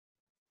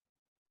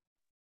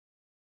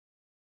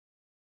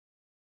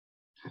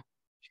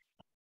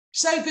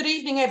So good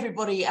evening,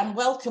 everybody, and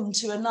welcome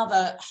to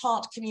another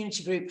Heart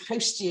Community Group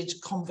hosted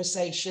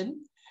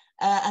conversation.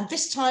 And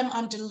this time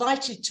I'm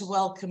delighted to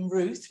welcome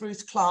Ruth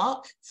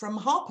Clark from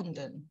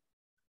Harpenden,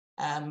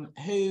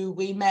 who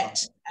we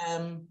met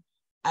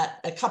at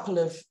a couple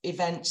of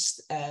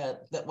events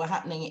that were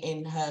happening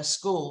in her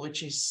school,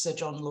 which is Sir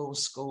John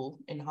Law's school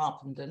in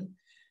Harpenden.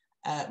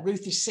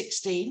 Ruth is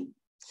 16,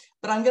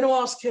 but I'm going to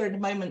ask her in a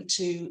moment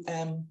to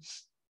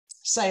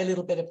say a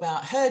little bit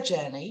about her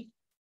journey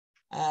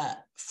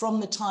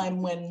from the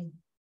time when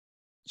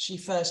she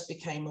first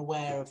became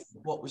aware of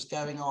what was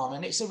going on.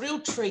 And it's a real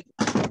treat.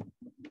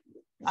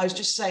 I was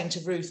just saying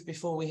to Ruth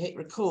before we hit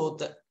record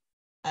that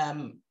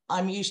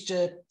I'm used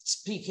to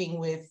speaking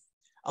with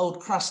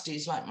old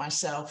crusties like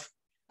myself,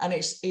 and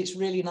it's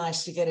really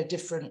nice to get a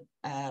different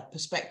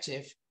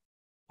perspective.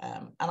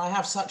 And I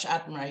have such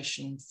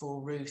admiration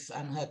for Ruth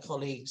and her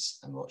colleagues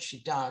and what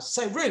she does.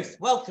 So Ruth,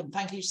 welcome.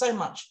 Thank you so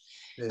much.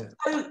 Yeah.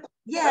 So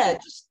yeah,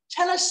 just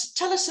tell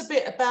us a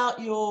bit about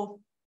your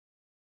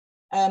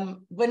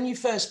when you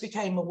first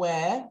became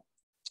aware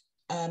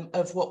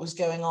of what was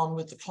going on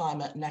with the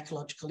climate and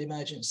ecological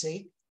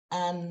emergency,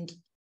 and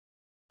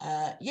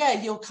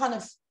yeah, your kind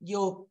of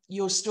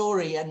your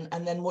story and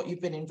then what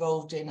you've been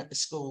involved in at the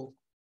school.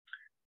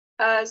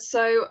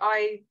 So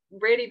I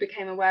really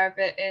became aware of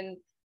it in,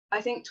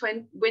 I think,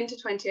 winter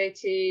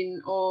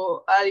 2018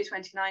 or early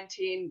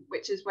 2019,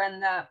 which is when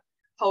the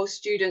whole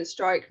student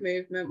strike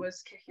movement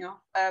was kicking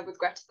off with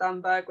Greta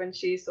Thunberg, when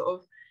she sort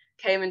of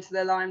came into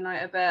the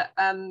limelight a bit.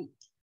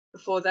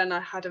 Before then,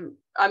 I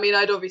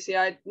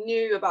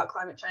knew about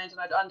climate change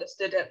and I'd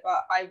understood it,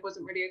 but I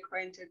wasn't really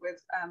acquainted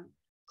with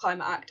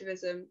climate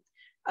activism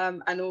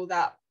and all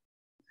that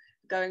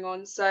going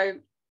on. So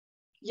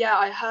yeah,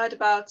 I heard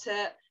about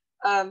it.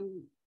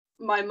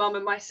 My mum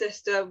and my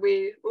sister,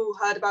 we all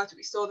heard about it.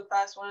 We saw the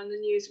first one in the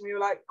news and we were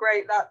like,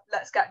 great,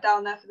 let's get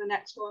down there for the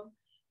next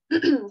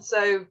one.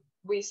 So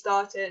we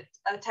started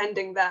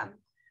attending them.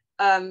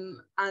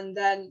 And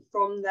then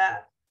from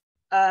there,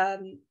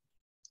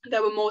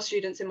 there were more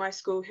students in my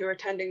school who were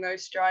attending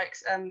those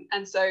strikes.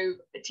 And so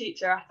a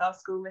teacher at our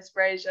school, Miss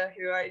Fraser,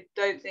 who I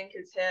don't think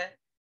is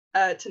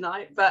here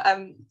tonight, but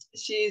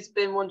she's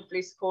been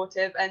wonderfully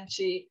supportive, and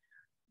she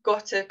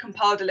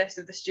compiled a list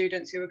of the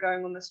students who were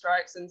going on the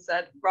strikes and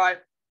said, right,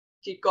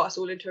 she got us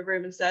all into a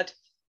room and said,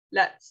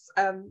 let's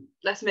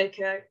make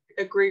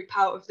a group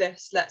out of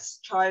this. Let's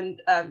try and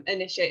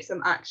initiate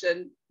some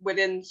action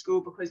within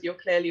school, because you're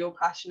clearly all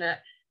passionate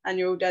and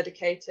you're all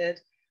dedicated.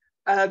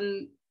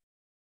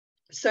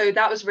 So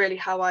that was really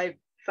how I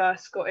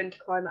first got into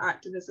climate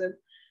activism.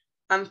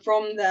 And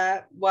from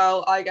there,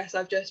 well, I guess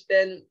I've just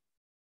been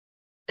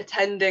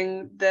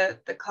attending the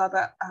club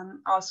at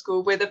our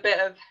school with a bit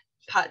of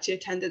patchy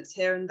attendance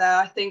here and there.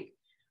 I think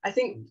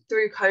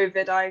through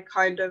COVID,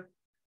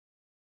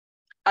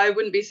 I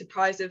wouldn't be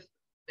surprised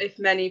if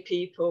many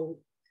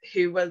people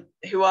who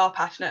are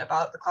passionate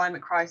about the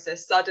climate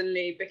crisis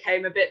suddenly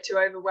became a bit too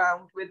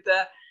overwhelmed with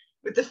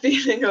the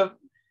feeling of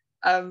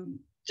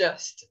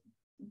just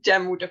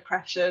general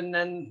depression,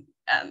 and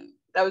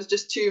there was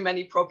just too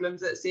many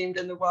problems, it seemed,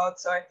 in the world.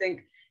 So I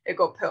think it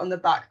got put on the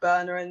back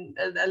burner, and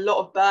a lot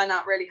of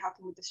burnout really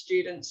happened with the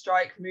student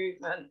strike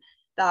movement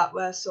that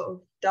were sort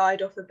of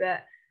died off a bit.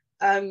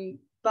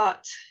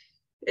 But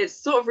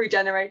it's sort of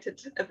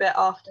regenerated a bit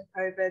after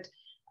COVID.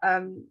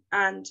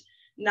 And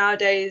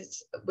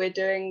nowadays we're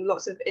doing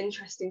lots of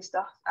interesting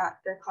stuff at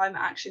the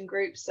Climate Action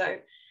Group. So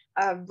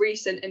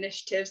recent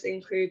initiatives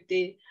include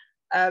the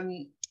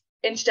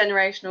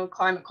Intergenerational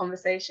Climate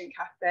Conversation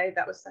Cafe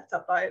that was set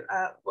up by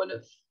one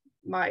of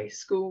my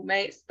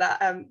schoolmates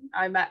that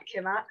I met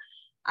Kim at.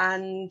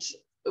 And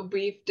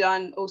we've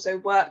done also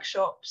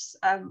workshops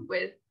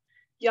with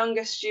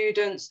younger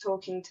students,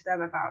 talking to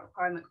them about the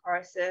climate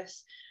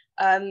crisis.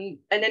 An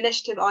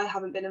initiative I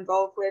haven't been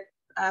involved with,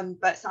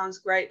 but sounds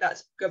great,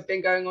 that's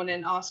been going on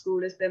in our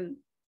school, has been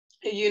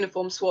a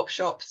uniform swap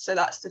shop. So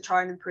that's to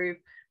try and improve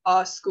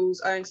our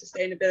school's own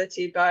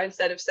sustainability, but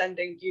instead of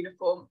sending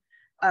uniform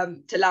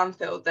to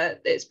landfill,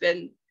 that it's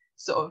been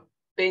sort of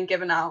being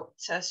given out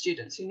to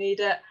students who need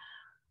it.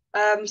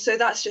 So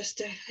that's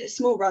just a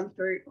small run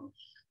through of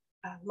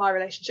my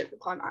relationship with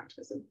climate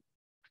activism.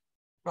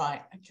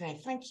 Right, okay,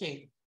 thank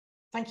you.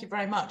 Thank you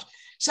very much.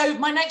 So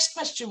my next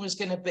question was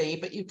going to be,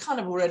 but you kind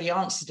of already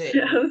answered it.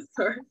 Yeah,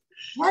 sorry.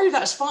 No,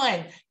 that's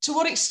fine. To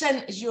what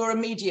extent is your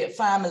immediate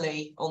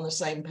family on the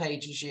same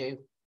page as you?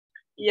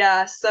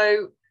 Yeah,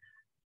 so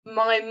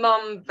my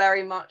mum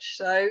very much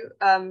so.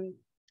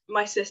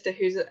 My sister,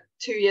 who's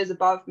 2 years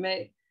above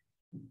me,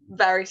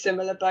 very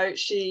similar boat.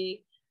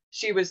 She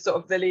was sort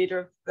of the leader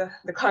of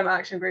the climate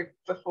action group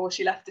before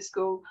she left the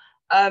school.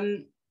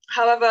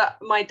 However,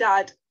 my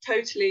dad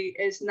totally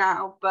is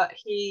now, but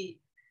he,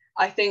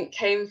 I think,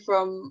 came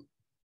from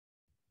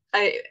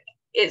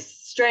it's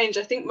strange.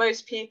 I think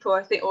most people,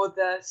 or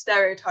the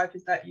stereotype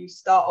is that you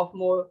start off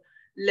more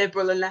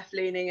liberal and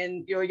left-leaning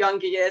in your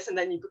younger years, and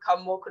then you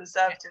become more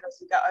conservative as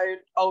you get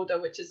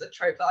older, which is a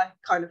trope that I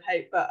kind of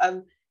hate. But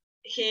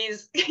he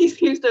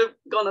seems to have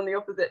gone on the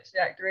opposite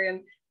trajectory,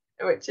 and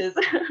which is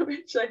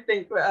which I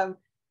think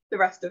the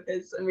rest of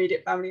his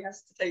immediate family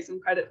has to take some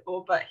credit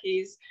for. But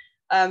he's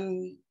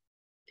I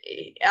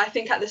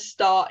think at the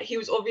start he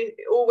was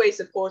always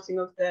supporting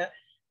of the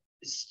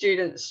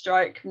student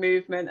strike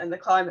movement and the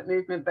climate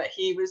movement, but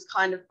he was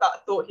kind of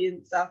thought he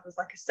himself was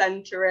like a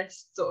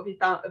centrist, sort of. He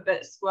found a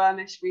bit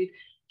squirmish. We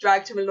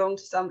dragged him along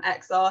to some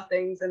XR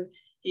things, and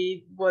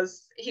he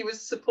was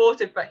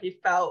supportive, but he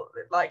felt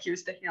like he was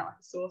sticking out like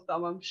a sore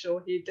thumb. I'm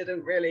sure he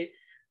didn't really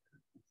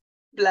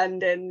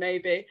blend in,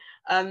 maybe,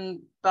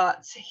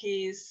 but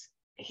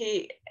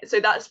so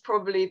that's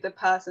probably the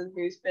person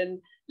who's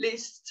been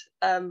least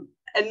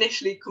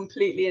initially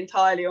completely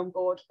entirely on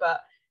board,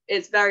 but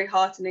it's very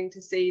heartening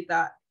to see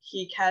that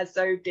he cares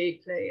so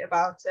deeply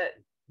about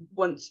it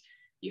once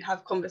you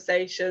have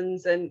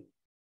conversations. And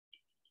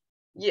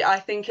yeah, I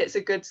think it's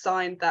a good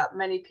sign that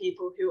many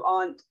people who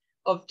aren't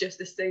of just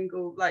a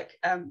single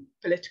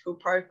political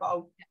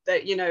profile,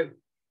 that, you know,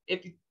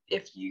 if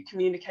you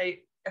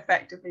communicate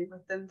effectively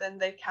with them, then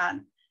they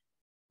can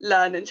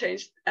learn and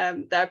change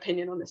their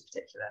opinion on this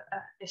particular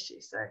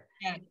issue. So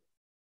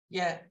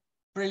yeah,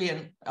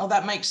 brilliant. Oh,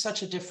 that makes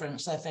such a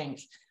difference. I think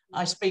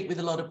I speak with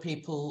a lot of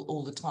people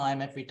all the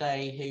time, every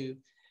day,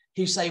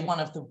 who say one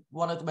of the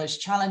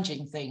most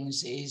challenging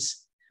things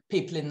is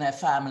people in their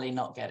family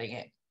not getting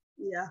it.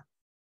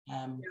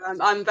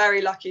 I'm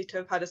very lucky to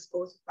have had a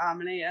supportive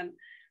family, and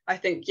I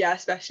think, yeah,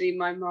 especially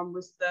my mum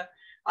was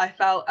I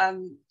felt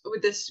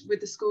with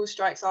the school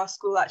strikes, our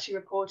school actually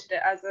reported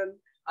it as an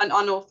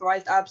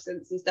unauthorized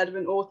absence instead of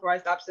an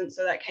authorized absence,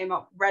 so that came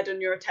up red on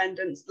your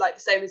attendance, like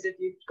the same as if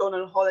you'd gone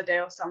on a holiday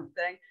or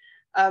something.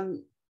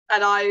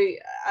 And I,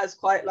 as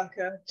quite like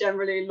a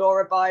generally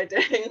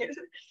law-abiding,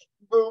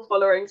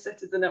 rule-following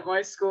citizen at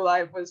my school,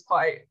 I was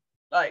quite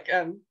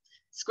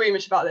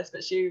squeamish about this,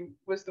 but she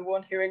was the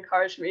one who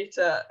encouraged me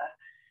to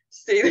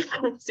see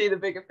the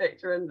bigger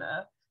picture and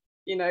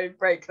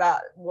break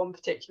that one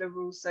particular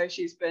rule. So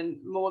she's been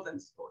more than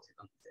supportive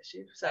on this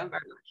issue, so I'm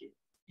very lucky.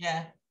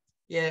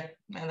 Yeah,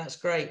 no, that's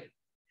great.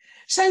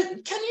 So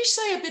can you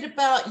say a bit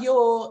about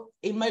your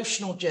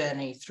emotional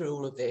journey through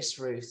all of this,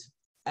 Ruth?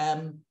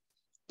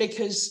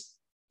 Because,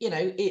 you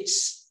know, it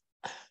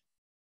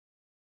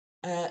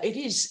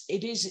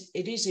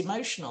is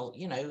emotional.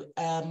 You know,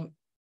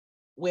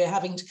 we're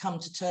having to come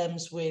to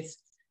terms with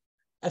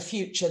a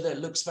future that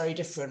looks very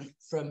different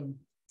from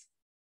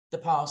the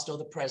past or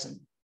the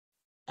present.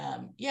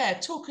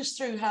 Talk us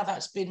through how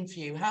that's been for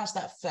you. How's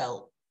that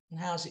felt, and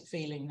how's it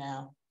feeling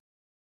now?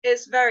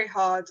 It's very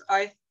hard.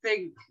 I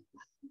think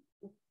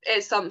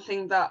it's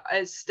something that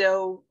is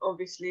still,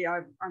 obviously,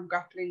 I'm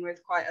grappling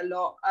with quite a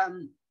lot.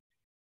 I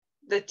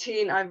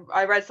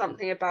read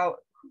something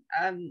about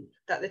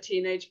that the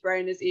teenage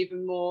brain is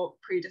even more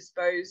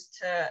predisposed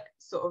to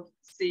sort of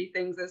see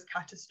things as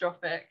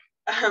catastrophic.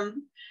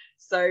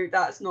 So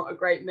that's not a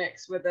great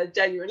mix with a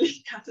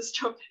genuinely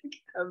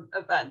catastrophic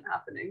event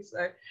happening.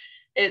 So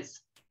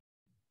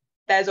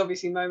there's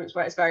obviously moments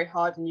where it's very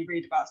hard, and you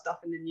read about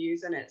stuff in the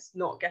news and it's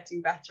not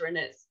getting better and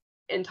it's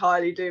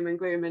entirely doom and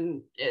gloom,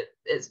 and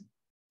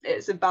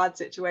it's a bad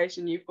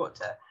situation. You've got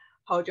to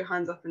hold your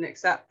hands up and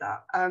accept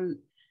that.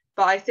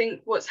 But I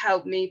think what's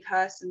helped me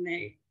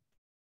personally,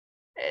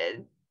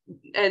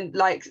 and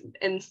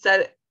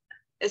instead,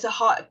 it's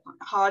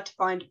hard to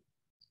find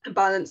a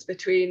balance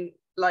between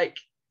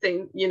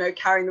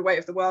carrying the weight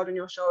of the world on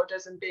your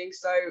shoulders and being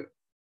so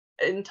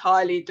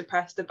entirely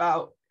depressed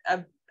about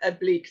a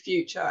bleak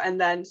future,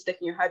 and then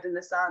sticking your head in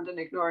the sand and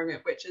ignoring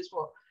it, which is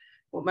what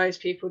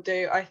most people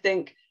do. I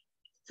think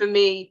for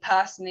me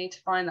personally, to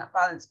find that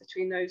balance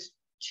between those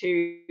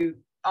two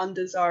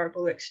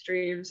undesirable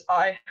extremes,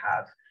 I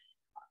have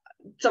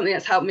something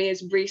that's helped me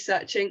is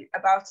researching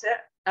about it,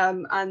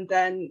 and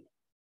then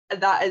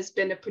that has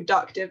been a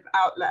productive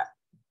outlet.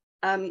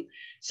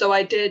 So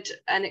I did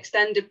an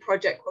extended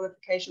project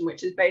qualification,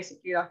 which is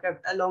basically like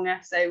a long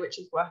essay, which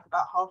is worth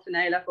about half an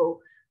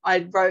A-level.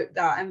 I wrote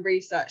that and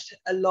researched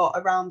a lot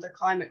around the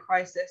climate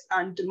crisis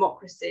and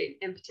democracy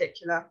in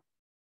particular,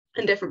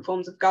 and different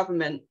forms of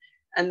government,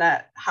 and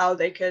how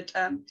they could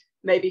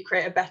maybe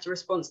create a better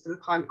response to the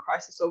climate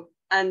crisis.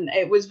 And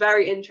it was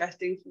very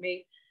interesting for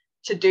me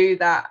to do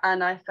that,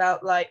 and I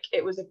felt like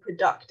it was a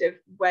productive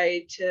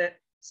way to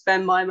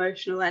spend my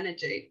emotional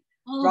energy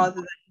rather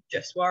than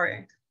just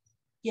worrying.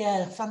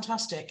 Yeah,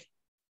 fantastic.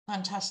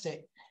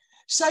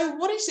 So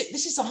what is it?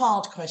 This is a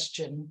hard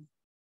question.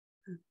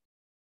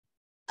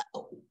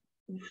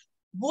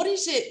 What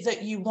is it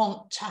that you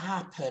want to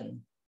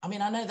happen? I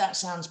mean, I know that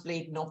sounds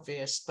bleeding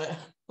obvious, but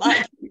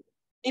like,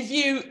 if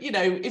you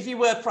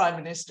were Prime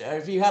Minister,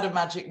 if you had a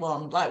magic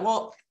wand, like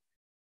what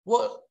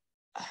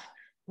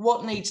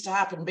needs to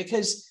happen?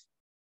 Because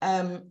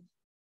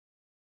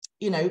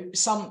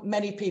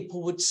many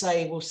people would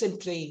say, well,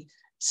 simply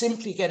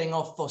getting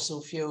off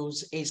fossil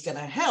fuels is going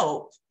to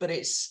help, but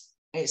it's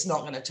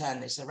not going to turn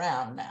this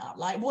around now.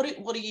 Like,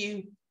 what are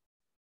you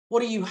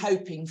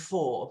hoping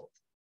for?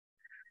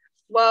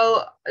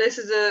 Well, this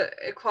is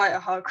quite a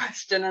hard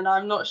question, and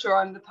I'm not sure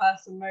I'm the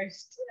person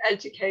most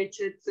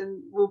educated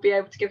and will be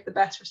able to give the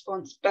best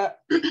response.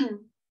 But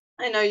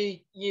I know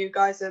you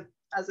guys are,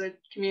 as a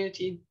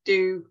community,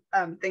 do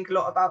think a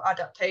lot about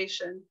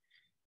adaptation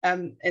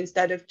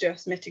instead of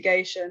just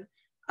mitigation.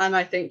 And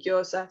I think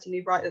you're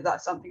certainly right that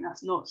that's something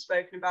that's not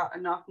spoken about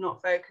enough,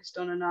 not focused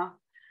on enough.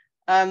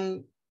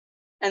 And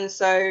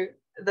so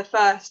the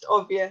first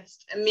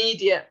obvious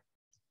immediate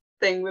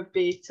thing would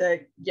be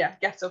to,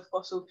 get off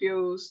fossil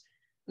fuels,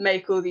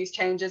 make all these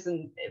changes,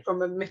 and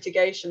from a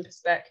mitigation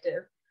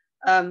perspective,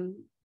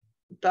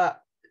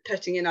 but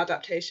putting in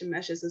adaptation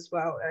measures as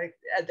well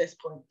at this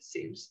point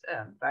seems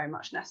very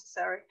much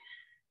necessary.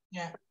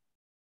 Yeah.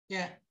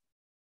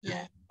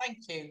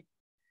 Thank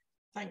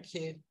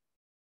you.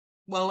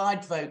 Well,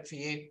 I'd vote for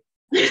you.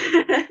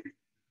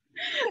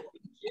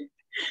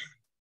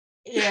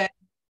 Yeah.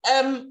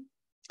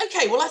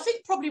 Okay, well, I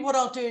think probably what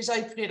I'll do is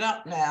open it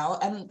up now,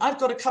 and I've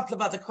got a couple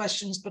of other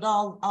questions, but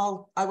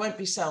I won't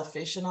be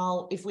selfish, and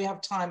if we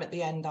have time at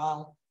the end,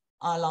 I'll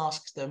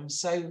ask them.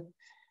 So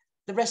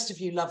the rest of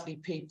you lovely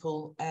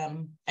people,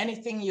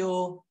 anything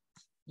you're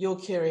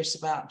curious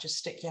about, just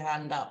stick your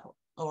hand up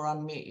or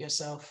unmute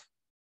yourself.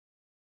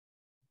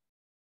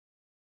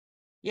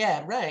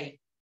 Yeah, Ray.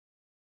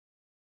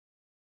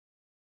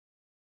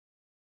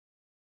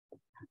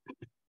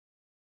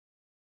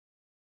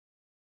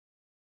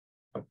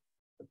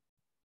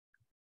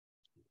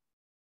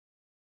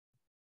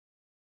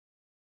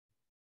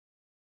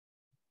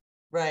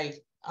 Ray,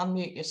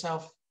 unmute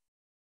yourself.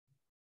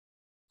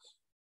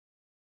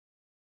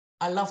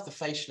 I love the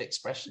facial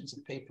expressions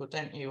of people,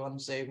 don't you, on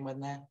Zoom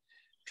when they're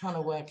trying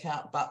to work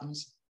out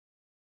buttons.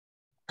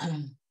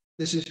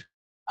 This is...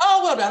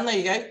 Oh, well done, there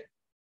you go.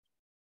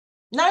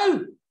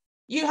 No,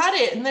 you had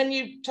it and then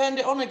you turned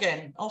it on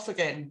again, off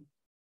again.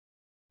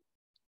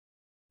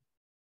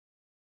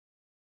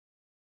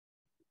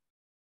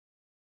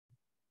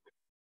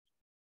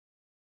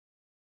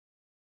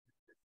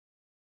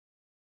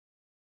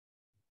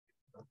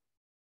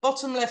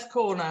 Bottom left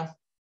corner.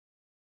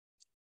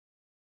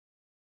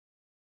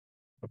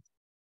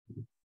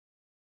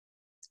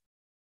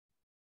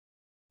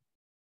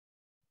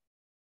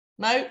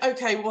 No?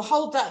 Okay, we'll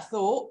hold that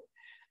thought.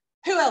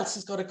 Who else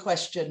has got a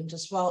question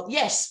as well?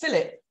 Yes,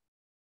 Philip.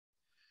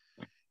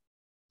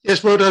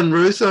 Yes, well done,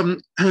 Ruth.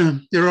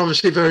 You're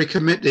obviously very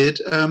committed.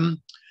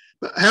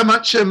 But how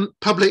much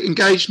public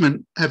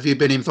engagement have you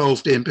been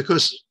involved in?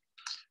 Because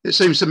it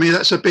seems to me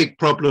that's a big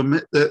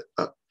problem that,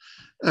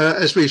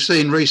 as we've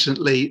seen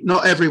recently,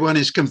 not everyone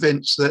is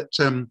convinced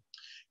that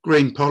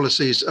green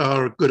policies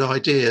are a good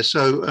idea.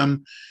 So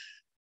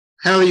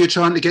how are you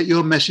trying to get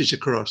your message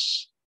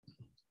across?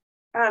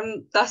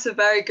 That's a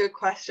very good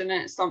question,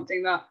 and it's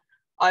something that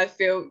I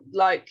feel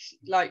like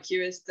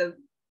you is the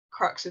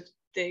crux of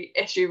the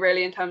issue,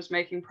 really, in terms of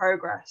making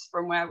progress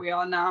from where we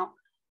are now.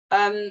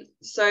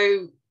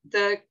 So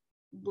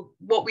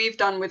what we've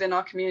done within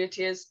our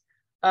community is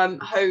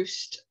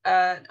host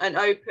an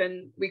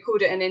open, we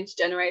called it an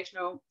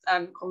intergenerational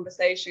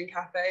conversation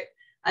cafe,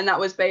 and that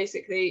was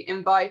basically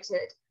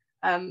invited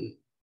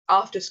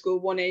after school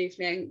one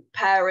evening,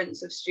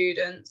 parents of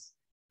students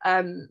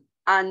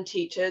and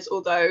teachers,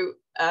 although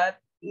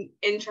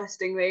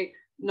interestingly,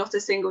 not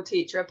a single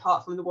teacher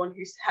apart from the one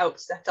who helped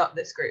set up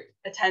this group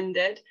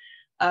attended.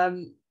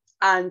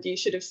 And you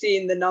should have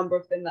seen the number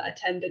of them that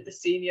attended the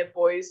senior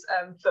boys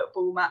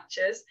football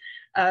matches.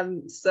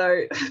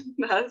 So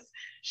that's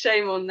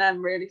shame on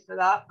them really for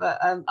that. But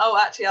oh,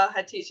 actually our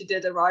head teacher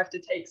did arrive to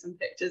take some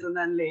pictures and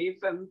then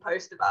leave and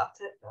post about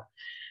it. But,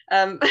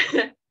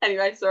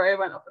 anyway, sorry, I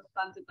went off on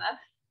a tangent there.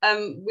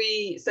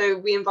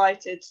 We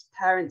invited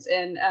parents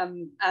in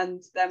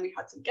and then we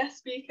had some guest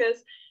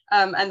speakers.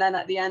 And then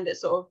at the end, it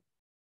sort of,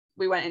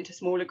 we went into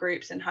smaller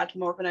groups and had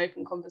more of an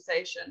open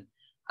conversation.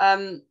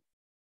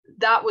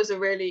 That was a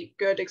really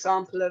good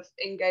example of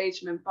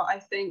engagement, but I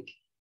think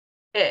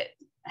it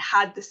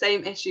had the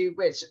same issue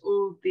which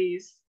all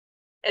these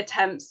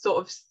attempts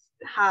sort of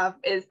have,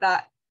 is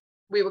that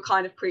we were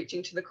kind of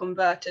preaching to the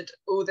converted.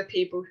 All the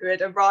people who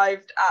had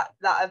arrived at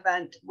that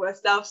event were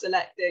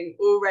self-selecting,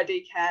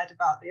 already cared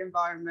about the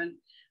environment.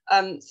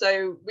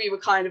 So we were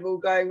kind of all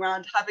going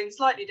around having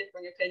slightly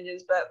differing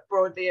opinions, but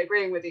broadly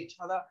agreeing with each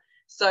other.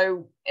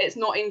 So it's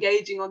not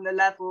engaging on the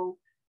level,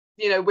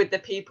 you know, with the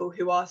people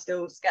who are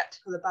still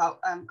skeptical about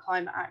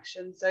climate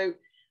action. So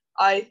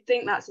I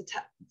think that's a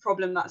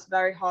problem that's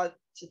very hard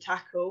to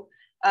tackle.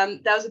 There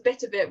was a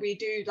bit of it, we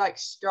do like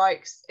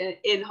strikes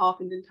in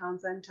Harpenden town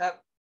centre,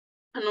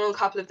 and on a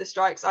couple of the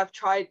strikes I've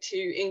tried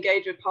to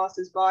engage with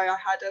passers-by. I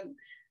had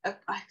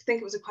I think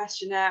it was a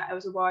questionnaire, it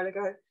was a while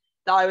ago,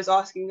 that I was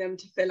asking them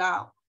to fill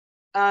out.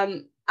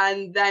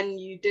 And then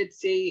you did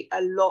see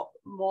a lot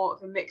more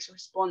of a mixed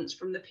response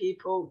from the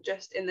people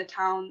just in the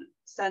town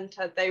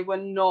centre. They were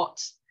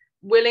not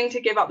willing to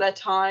give up their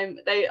time.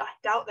 I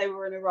doubt they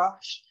were in a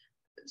rush.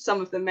 Some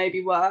of them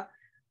maybe were.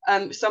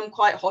 Some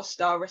quite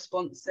hostile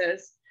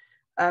responses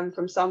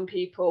from some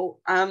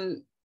people.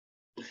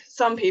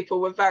 Some people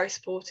were very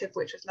supportive,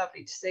 which was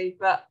lovely to see.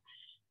 But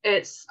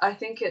I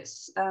think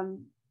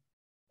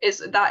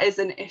that is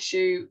an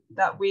issue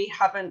that we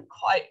haven't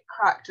quite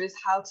cracked, is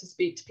how to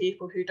speak to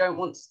people who don't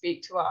want to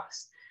speak to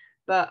us.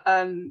 but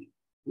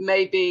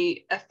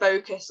maybe a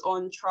focus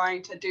on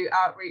trying to do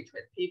outreach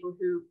with people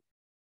who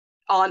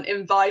aren't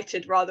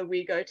invited, rather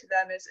we go to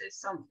them, is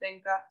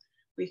something that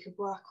we could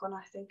work on.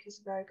 I think is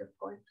a very good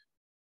point.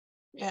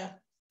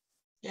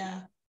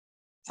 Yeah,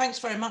 thanks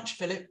very much,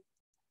 Philip.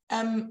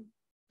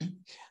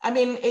 I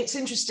mean, it's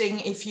interesting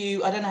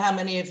I don't know how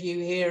many of you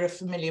here are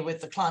familiar with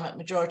the Climate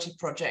Majority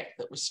Project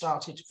that was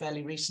started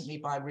fairly recently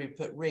by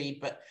Rupert Read,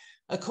 but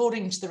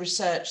according to the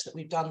research that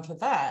we've done for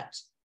that,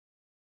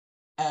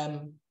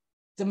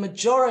 the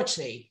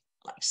majority,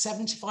 like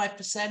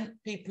 75%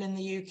 people in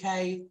the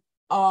UK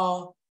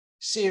are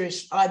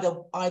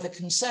either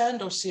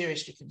concerned or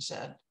seriously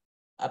concerned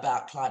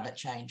about climate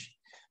change,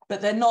 but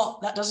they're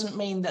not. That doesn't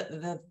mean that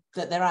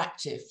they're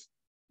active.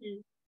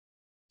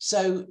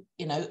 So,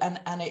 you know,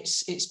 and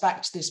it's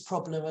back to this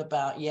problem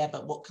about,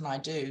 but what can I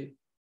do?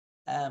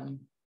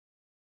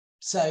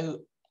 So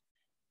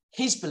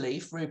his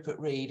belief, Rupert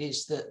Read,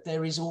 is that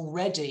there is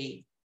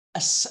already a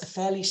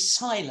fairly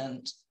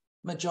silent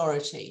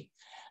majority,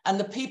 and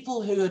the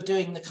people who are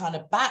doing the kind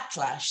of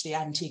backlash, the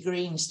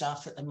anti-green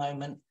stuff at the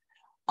moment,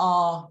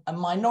 are a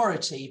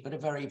minority, but a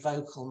very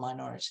vocal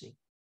minority.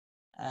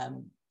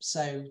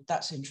 So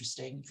that's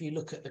interesting if you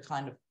look at the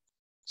kind of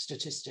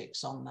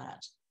statistics on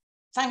that.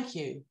 Thank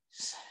you.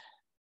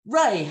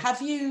 Ray,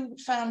 have you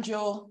found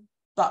your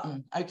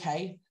button?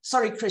 Okay.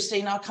 Sorry,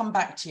 Christine, I'll come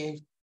back to you.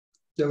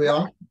 There we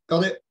are.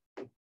 Got it.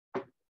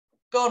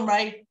 Go on,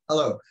 Ray.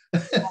 Hello.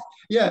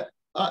 Yeah,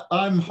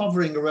 I'm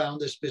hovering around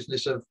this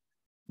business of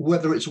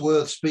whether it's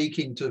worth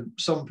speaking to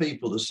some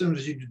people. As soon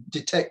as you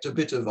detect a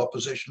bit of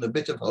opposition, a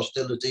bit of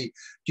hostility,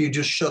 do you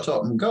just shut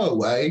up and go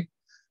away?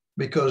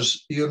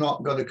 Because you're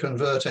not going to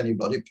convert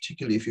anybody,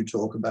 particularly if you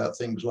talk about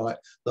things like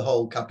the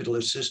whole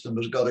capitalist system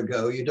has got to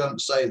go. You don't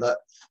say that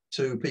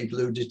to people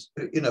who,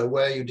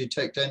 where you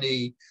detect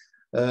any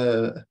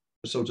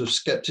sort of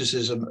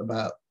skepticism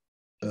about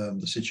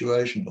the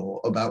situation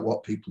or about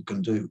what people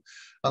can do.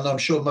 And I'm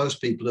sure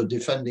most people are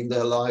defending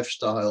their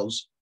lifestyles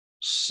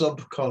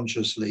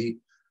subconsciously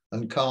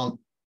and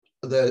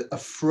they're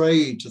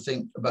afraid to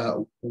think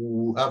about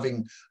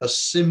having a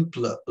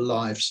simpler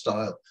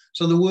lifestyle.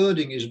 So the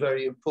wording is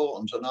very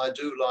important. And I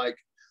do like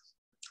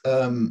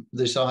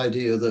this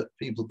idea that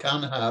people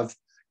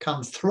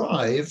can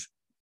thrive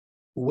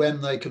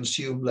when they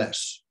consume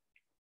less.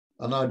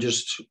 And I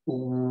just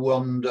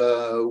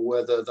wonder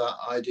whether that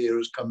idea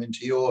has come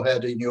into your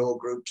head, in your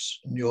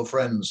groups, and your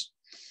friends.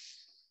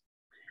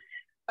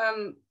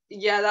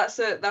 Yeah, that's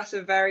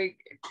a very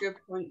good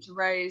point to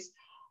raise.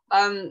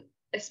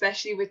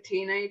 Especially with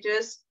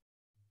teenagers,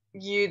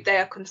 they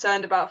are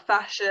concerned about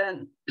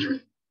fashion,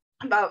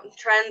 about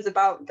trends,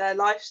 about their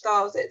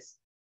lifestyles.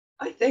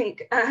 I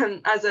think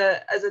as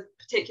a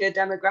particular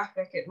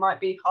demographic, it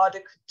might be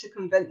harder to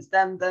convince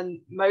them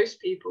than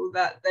most people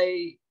that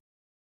they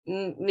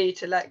need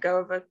to let go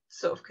of a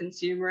sort of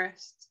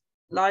consumerist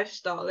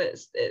lifestyle.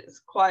 It's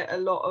quite a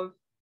lot of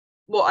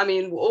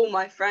all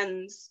my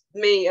friends,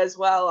 me as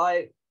well,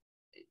 I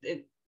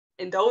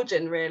indulge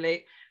in,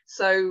 really.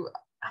 So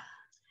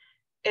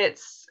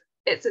it's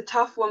a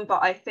tough one,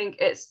 but I think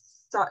it's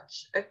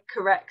such a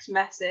correct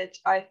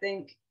message. I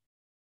think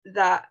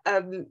that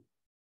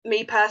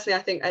me personally,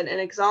 I think an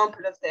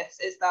example of this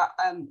is that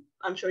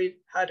I'm sure you've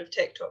heard of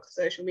TikTok, the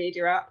social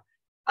media app.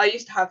 I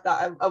used to have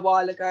that a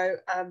while ago,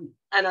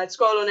 and I'd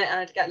scroll on it and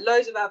I'd get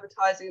loads of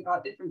advertising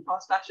about different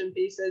fast fashion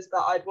pieces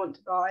that I'd want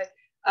to buy,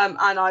 and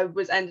I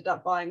ended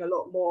up buying a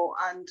lot more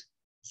and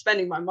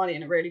spending my money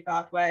in a really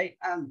bad way,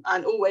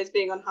 and always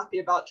being unhappy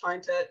about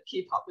trying to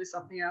keep up with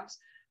something else.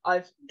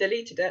 I've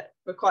deleted it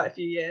for quite a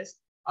few years.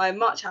 I'm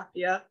much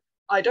happier.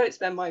 I don't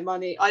spend my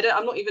money.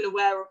 I'm not even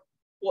aware of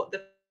what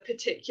the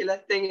particular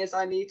thing is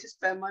I need to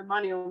spend my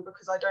money on,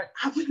 because I don't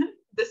have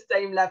the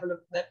same level of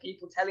the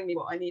people telling me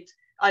what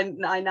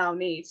I now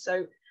need.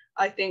 So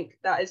I think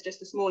that is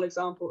just a small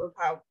example of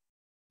how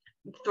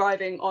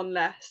thriving on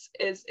less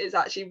is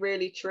actually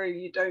really true.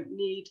 You don't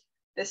need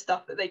this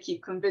stuff that they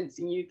keep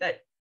convincing you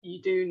that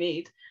you do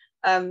need.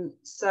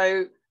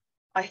 So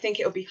I think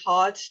it'll be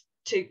hard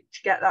to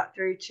get that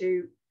through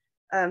to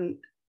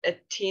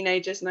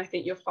teenagers, and I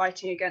think you're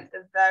fighting against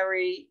the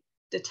very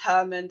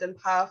determined and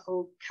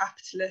powerful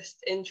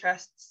capitalist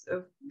interests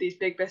of these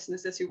big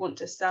businesses who want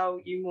to sell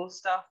you more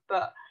stuff.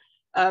 But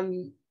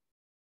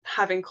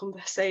having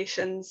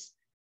conversations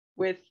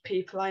with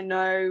people I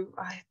know,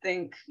 I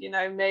think,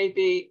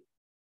 maybe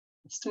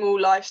small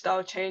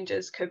lifestyle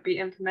changes could be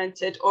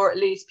implemented, or at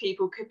least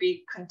people could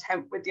be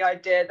content with the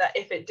idea that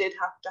if it did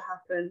have to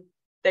happen,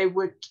 they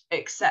would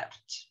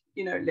accept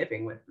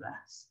living with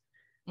less.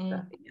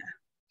 But,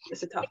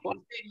 it's a tough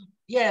one.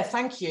 Yeah,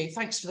 thank you.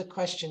 Thanks for the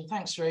question.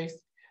 Thanks, Ruth.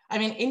 I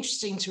mean,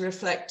 interesting to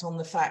reflect on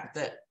the fact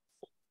that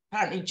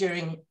apparently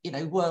during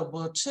World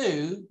War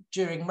II,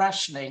 during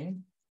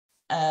rationing,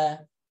 there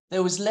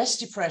was less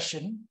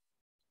depression,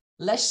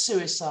 less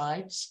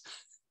suicides,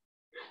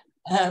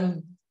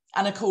 and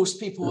of course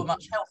people were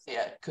much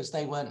healthier because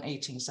they weren't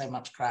eating so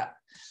much crap.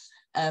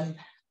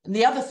 And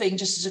the other thing,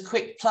 just as a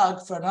quick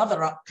plug for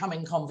another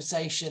upcoming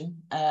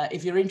conversation,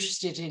 if you're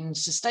interested in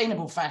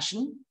sustainable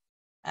fashion,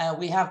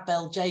 we have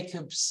Belle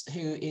Jacobs,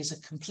 who is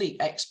a complete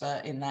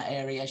expert in that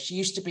area. She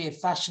used to be a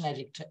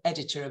fashion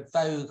editor of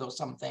Vogue or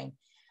something,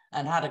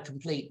 and had a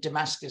complete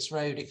Damascus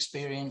Road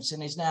experience,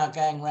 and is now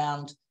going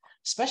around,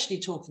 especially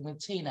talking with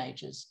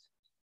teenagers,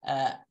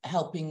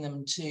 helping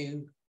them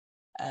to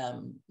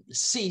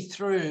see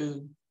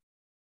through,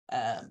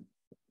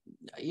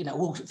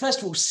 well, first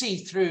of all, see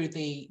through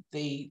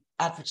the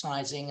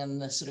advertising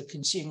and the sort of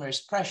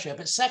consumerist pressure,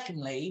 but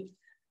secondly,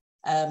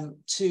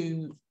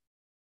 to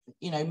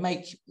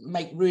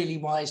make really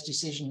wise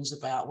decisions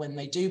about when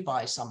they do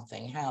buy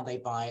something, how they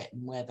buy it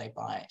and where they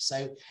buy it.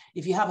 So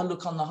if you have a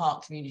look on the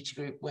Heart Community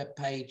Group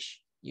webpage,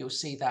 you'll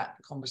see that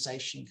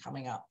conversation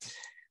coming up.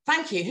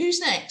 Thank you. Who's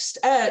next?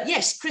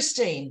 Yes,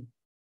 Christine.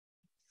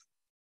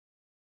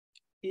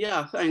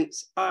 Yeah,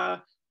 thanks.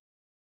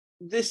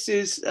 This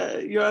is,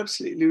 you're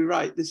absolutely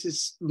right. This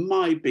is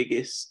my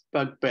biggest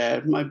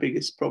bugbear. My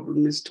biggest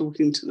problem is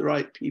talking to the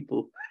right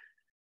people,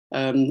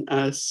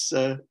 as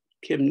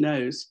Kim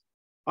knows.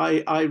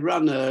 I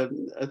run a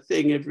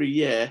thing every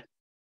year,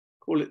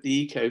 call it the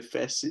Eco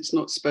Fest. It's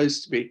not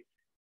supposed to be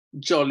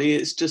jolly.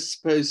 It's just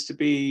supposed to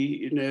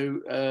be,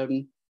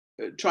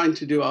 trying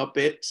to do our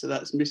bit. So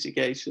that's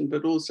mitigation,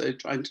 but also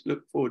trying to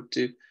look forward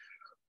to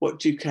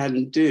what you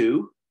can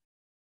do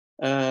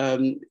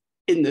in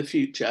the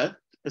future,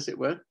 as it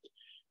were.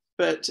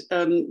 But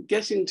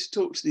getting to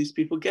talk to these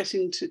people,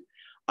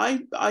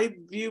 I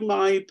view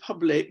my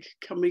public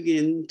coming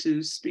in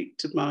to speak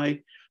to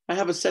I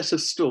have a set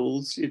of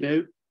stalls,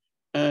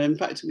 in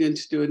fact, I'm going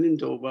to do an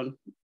indoor one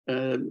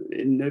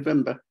in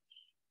November,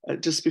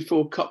 just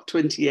before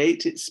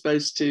COP28. It's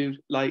supposed to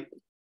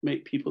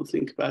make people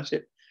think about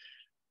it,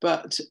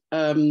 but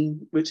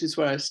which is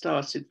where I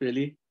started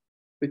really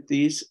with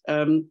these.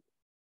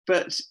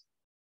 But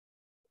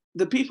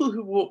the people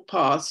who walk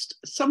past,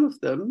 some of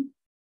them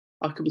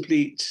are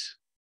complete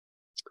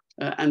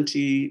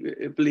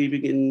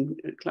anti-believing in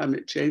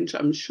climate change,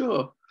 I'm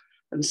sure,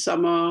 and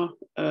some are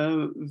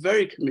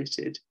very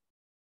committed,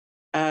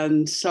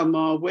 and some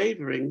are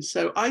wavering.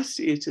 So I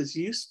see it as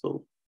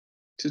useful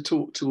to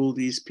talk to all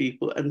these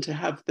people and to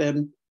have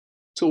them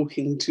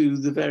talking to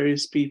the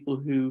various people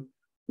who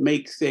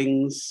make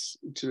things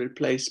to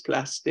replace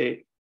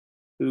plastic,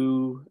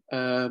 who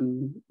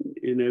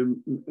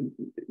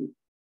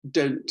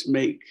don't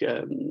make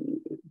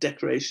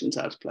decorations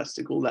out of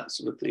plastic, all that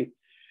sort of thing,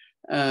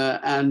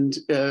 and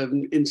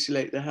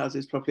insulate their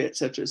houses properly,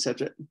 etc.,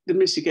 etc. The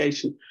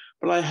mitigation.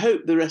 But I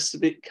hope the rest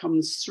of it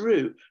comes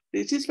through.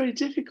 It is very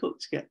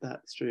difficult to get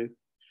that through.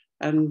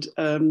 And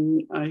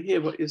I hear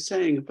what you're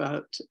saying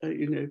about,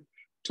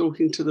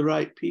 talking to the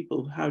right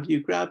people. How do you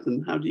grab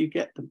them? How do you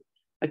get them?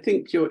 I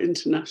think your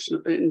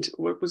international,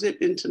 what was it?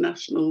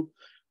 International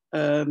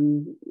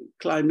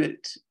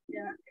Climate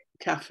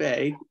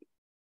Cafe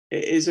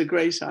is a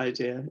great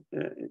idea.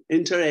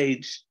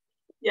 Interage.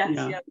 Yes,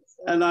 yeah. Yes.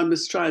 And I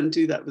must try and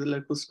do that with the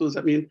local schools.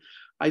 I mean,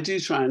 I do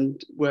try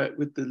and work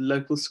with the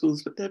local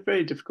schools, but they're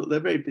very difficult. They're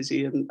very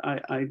busy, and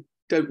I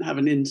don't have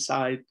an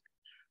inside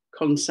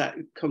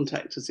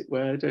contact, as it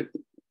were.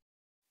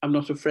 I'm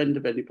not a friend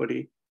of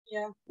anybody.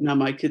 Yeah. Now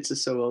my kids are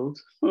so old,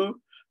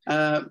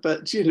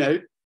 but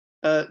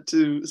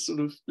to sort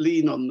of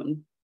lean on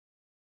them.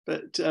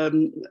 But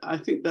I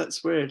think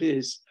that's where it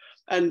is.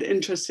 And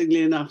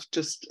interestingly enough,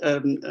 just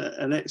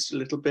an extra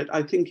little bit,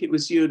 I think it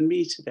was You and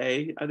Me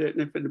today. I don't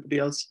know if anybody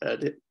else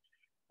heard it.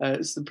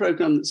 It's the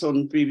programme that's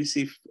on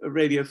BBC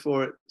Radio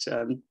 4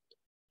 at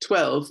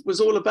 12,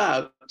 was all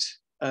about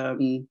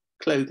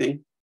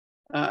clothing.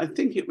 I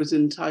think it was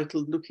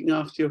entitled Looking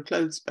After Your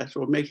Clothes Better,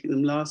 or Making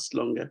Them Last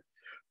Longer.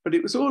 But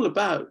it was all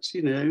about,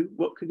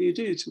 what can you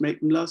do to make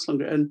them last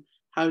longer, and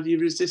how do you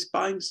resist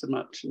buying so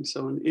much, and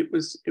so on. It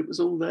was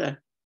all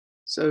there.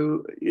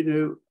 So,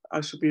 I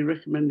shall be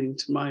recommending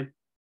to my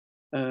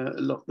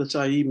lot that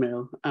I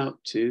email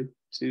out to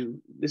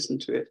listen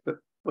to it, but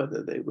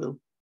whether they will,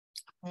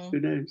 who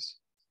knows?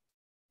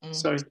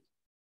 Sorry.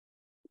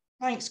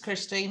 Thanks,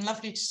 Christine.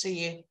 Lovely to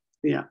see you.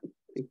 Yeah,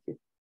 thank you.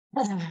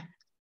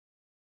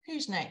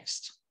 Who's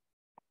next?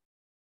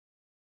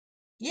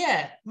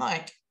 Yeah,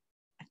 Mike.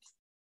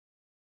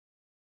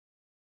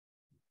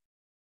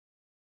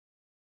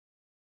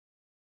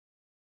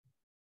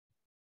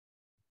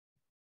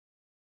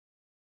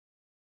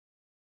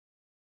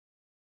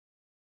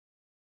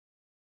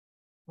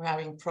 We're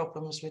having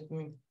problems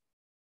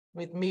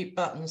with mute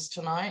buttons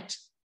tonight.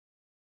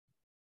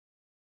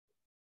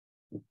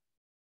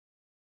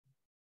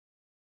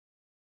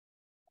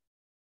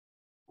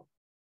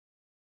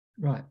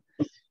 Right.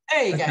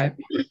 There you go.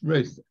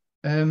 Ruth.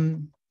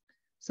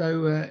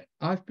 So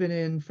I've been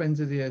in Friends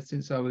of the Earth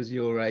since I was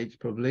your age,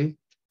 probably,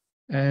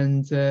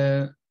 and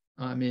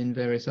I'm in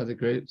various other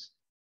groups.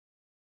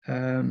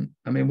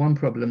 One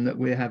problem that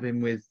we're having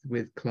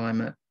with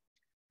climate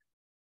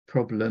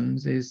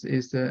problems is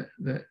that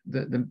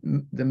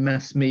the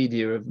mass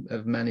media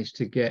have managed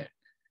to get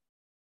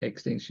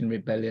Extinction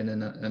Rebellion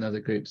and other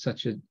groups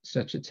such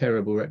a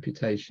terrible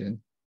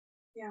reputation.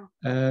 Yeah.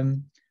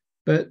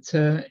 But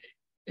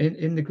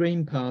in the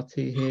Green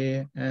Party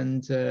here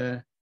and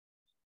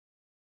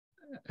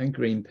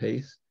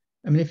Greenpeace,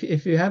 I mean,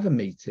 if you have a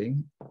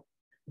meeting,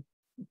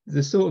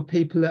 the sort of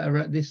people that are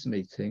at this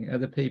meeting are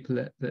the people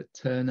that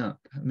turn up.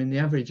 I mean, the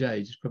average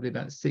age is probably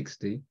about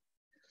 60.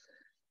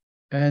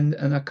 And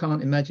I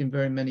can't imagine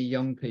very many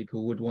young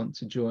people would want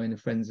to join a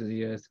Friends of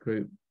the Earth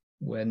group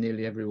where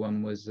nearly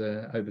everyone was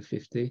over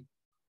 50.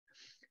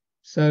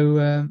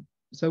 So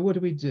what do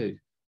we do?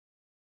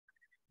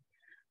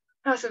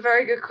 That's a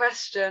very good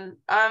question.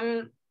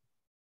 I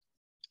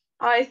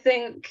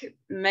think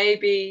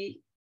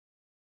maybe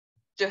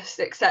just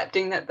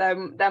accepting that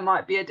there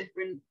might be a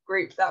different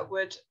group that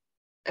would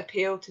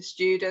appeal to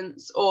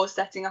students, or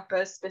setting up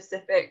a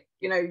specific,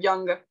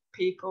 younger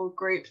people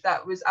group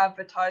that was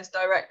advertised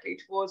directly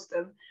towards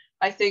them.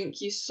 I think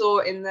you saw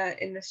in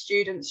the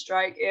student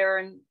strike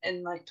era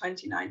in like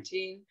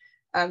 2019,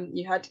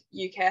 you had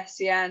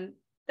UKSCN.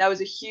 There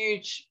was a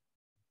huge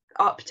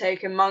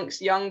uptake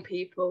amongst young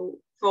people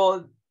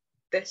for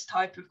this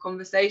type of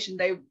conversation.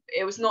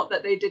 It was not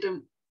that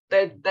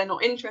they're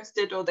not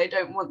interested or they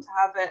don't want to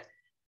have it.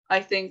 I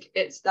think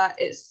it's that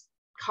it's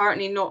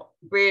currently not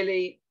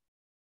really,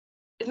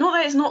 it's not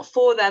that it's not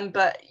for them,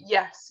 but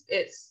yes,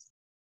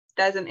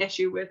 there's an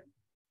issue with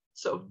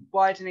sort of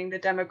widening the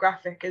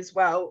demographic as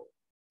well,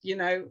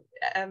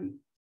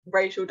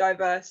 racial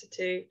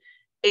diversity,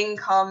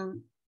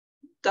 income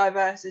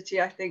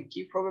diversity. I think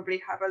you probably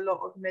have a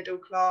lot of middle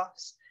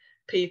class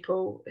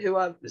people who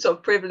are sort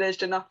of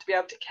privileged enough to be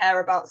able to care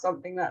about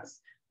something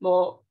that's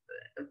more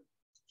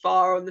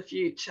far on the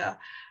future.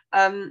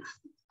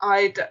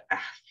 I'd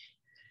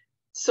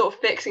sort of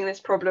fixing this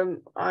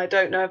problem, I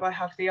don't know if I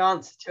have the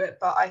answer to it,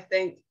 but I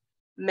think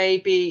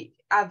maybe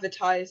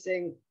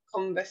advertising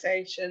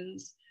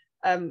conversations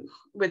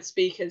with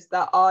speakers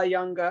that are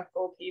younger,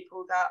 for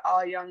people that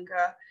are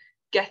younger,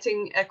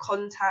 getting a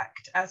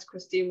contact, as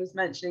Christine was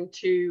mentioning,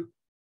 to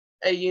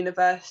a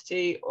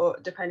university, or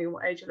depending on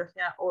what age you're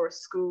looking at, or a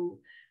school,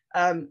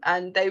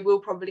 and they will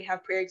probably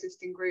have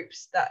pre-existing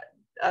groups that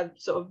are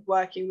sort of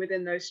working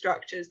within those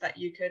structures that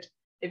you could,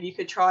 if you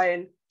could try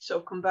and sort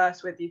of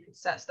converse with, you could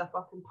set stuff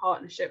up in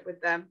partnership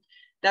with them.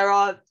 There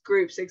are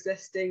groups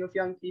existing of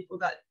young people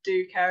that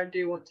do care and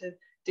do want to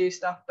do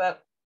stuff,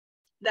 but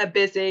they're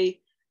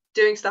busy.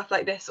 Doing stuff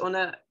like this on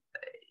a,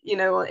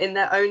 in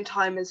their own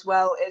time as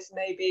well is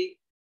maybe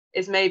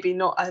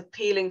not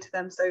appealing to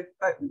them. So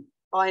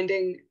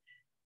finding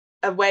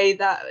a way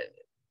that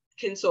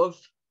can sort of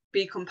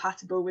be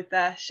compatible with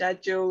their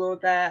schedule or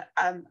their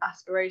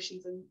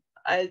aspirations. And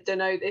I don't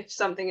know if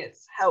something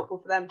it's helpful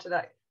for them to,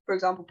 like, for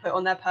example, put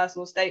on their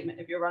personal statement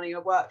if you're running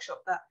a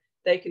workshop that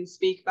they can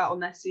speak about on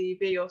their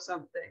CV or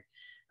something.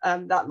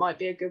 That might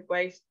be a good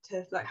way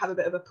to like have a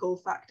bit of a pull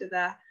factor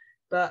there.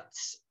 But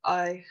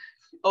I'm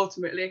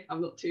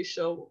not too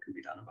sure what can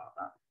be done about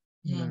that.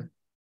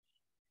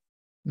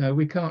 No,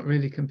 we can't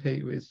really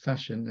compete with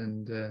fashion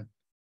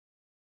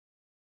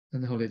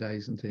and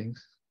holidays and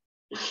things.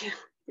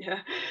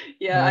 Yeah.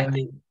 I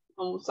think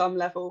on some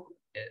level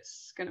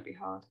it's going to be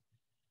hard.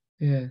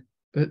 Yeah,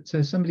 but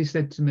somebody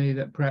said to me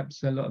that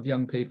perhaps a lot of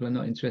young people are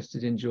not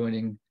interested in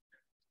joining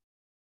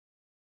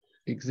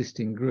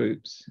existing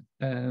groups,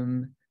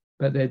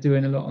 but they're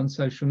doing a lot on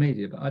social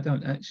media. But I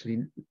don't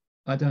actually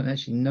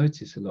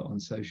notice a lot on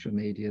social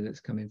media that's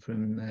coming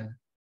from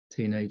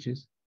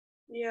teenagers.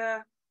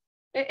 Yeah.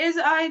 It is.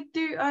 I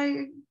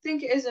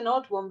think it is an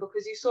odd one,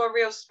 because you saw a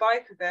real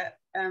spike of it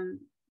in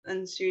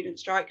the student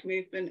strike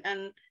movement,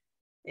 and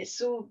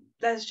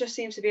there just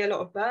seems to be a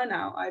lot of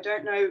burnout. I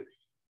don't know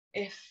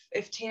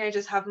if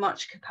teenagers have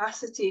much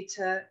capacity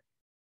to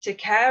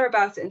care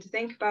about it and to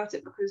think about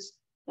it, because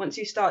once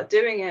you start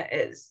doing it,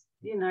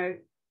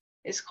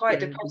 it's quite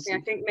depressing. I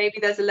think maybe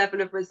there's a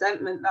level of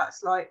resentment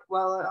that's like,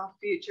 well, our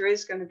future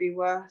is going to be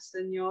worse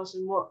than yours,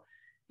 and what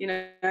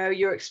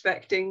you're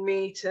expecting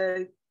me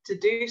to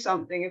do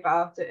something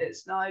about it.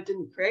 It's no, I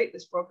didn't create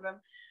this problem.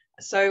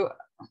 So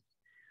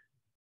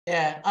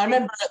yeah, I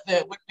remember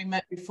that when we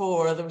met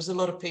before, there was a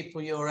lot of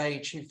people your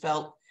age who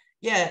felt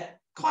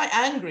quite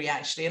angry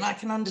actually, and I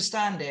can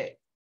understand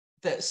it,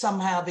 that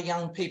somehow the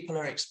young people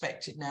are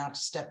expected now to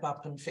step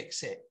up and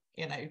fix it,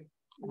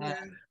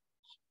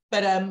 but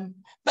I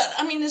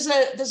mean,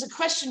 there's a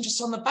question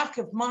just on the back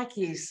of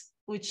Mikey's,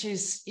 which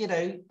is,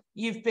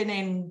 you've been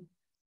in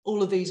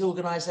all of these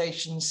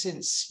organizations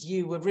since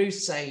you were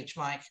Ruth's age,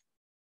 Mike.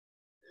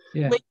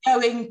 Yeah. We're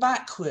going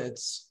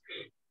backwards.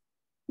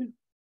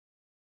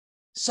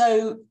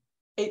 So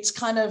it's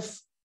kind of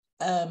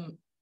the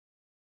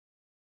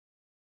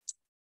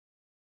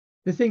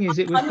thing is,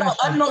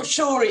 I'm not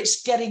sure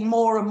it's getting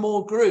more and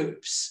more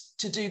groups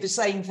to do the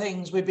same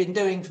things we've been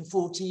doing for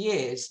 40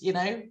 years,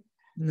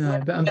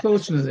 No, but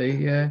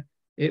unfortunately,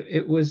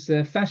 it was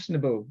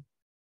fashionable.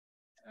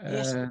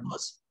 Yes, it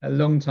was. A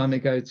long time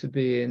ago to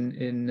be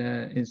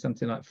in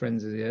something like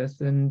Friends of the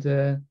Earth, and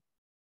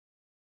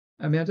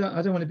I mean, I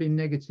don't want to be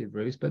negative,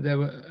 Ruth, but there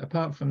were,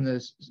 apart from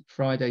the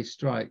Friday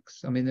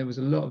strikes, I mean, there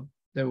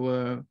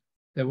were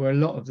there were a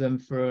lot of them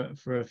for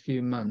a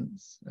few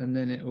months, and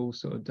then it all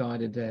sort of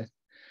died a death.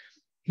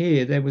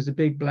 Here, there was a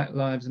big Black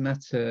Lives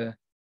Matter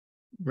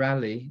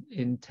rally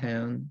in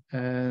town,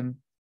 and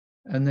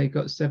they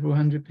got several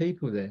hundred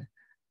people there.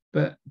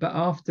 But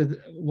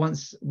after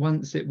once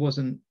it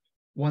wasn't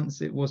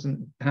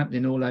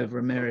happening all over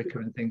America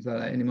and things like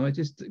that anymore, it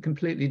just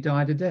completely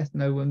died a death.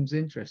 No one's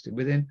interested.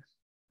 Within,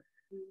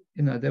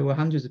 there were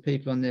hundreds of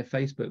people on their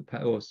Facebook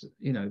page, or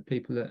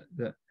people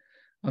that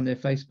on their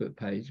Facebook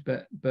page,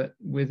 but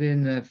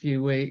within a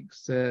few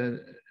weeks,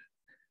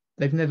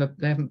 they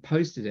haven't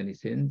posted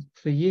anything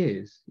for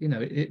years.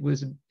 It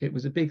was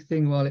a big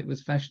thing while it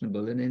was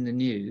fashionable and in the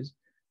news,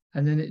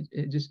 and then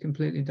it just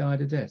completely died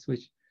a death,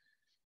 which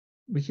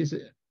is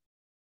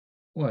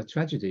a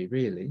tragedy,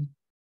 really.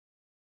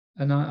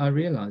 And I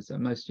realise that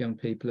most young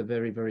people are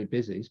very, very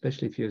busy,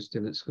 especially if you're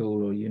still at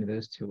school or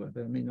university or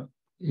whatever. I mean,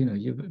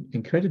 you're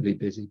incredibly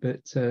busy,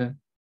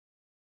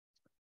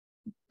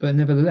 but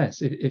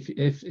nevertheless,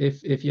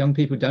 if young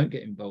people don't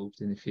get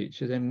involved in the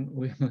future, then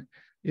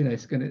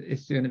it's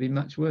going to be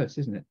much worse,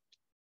 isn't it?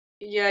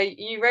 Yeah,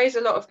 you raise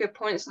a lot of good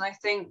points, and I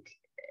think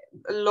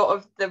a lot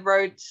of the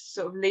roads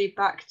sort of lead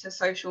back to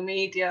social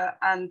media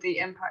and the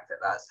impact that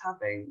that's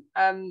having.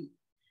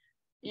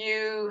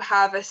 You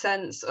have a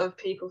sense of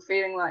people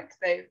feeling like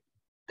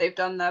they've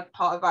done their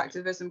part of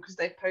activism because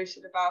they've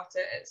posted about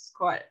it. It's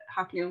quite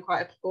happening on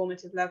quite a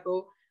performative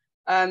level.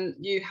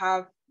 You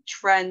have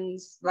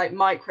trends, like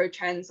micro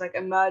trends, like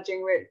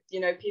emerging with,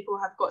 people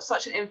have got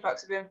such an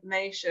influx of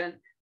information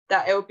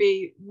that it'll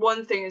be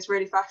one thing is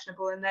really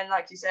fashionable, and then,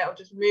 like you say, it'll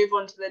just move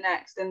on to the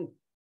next, and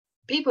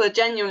people are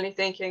genuinely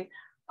thinking,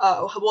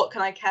 what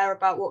can I care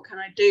about, what can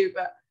I do?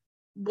 But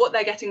what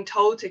they're getting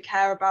told to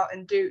care about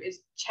and do is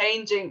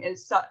changing,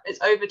 it's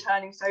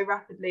overturning so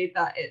rapidly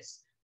that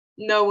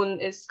no one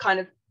is kind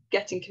of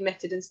getting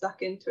committed and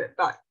stuck into it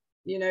back,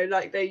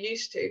 like they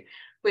used to,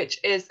 which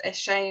is a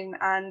shame.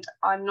 And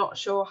I'm not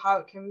sure how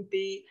it can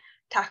be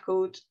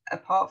tackled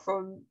apart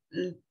from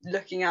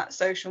looking at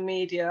social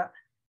media.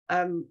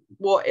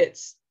 What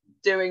it's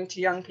doing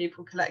to young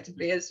people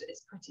collectively is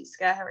pretty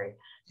scary.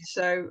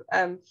 So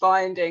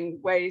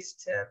finding ways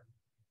to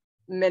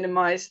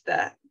minimize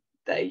their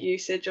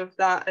usage of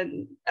that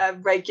and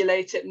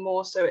regulate it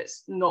more so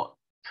it's not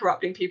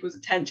corrupting people's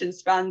attention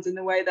spans in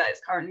the way that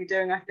it's currently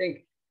doing. I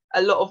think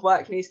a lot of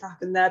work needs to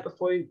happen there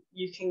before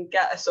you can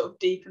get a sort of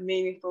deep and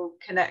meaningful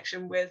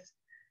connection with,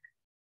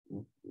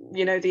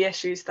 the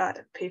issues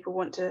that people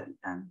want to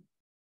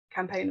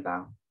campaign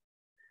about.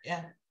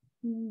 Yeah.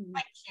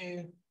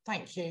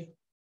 Thank you.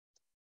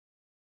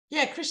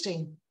 Yeah,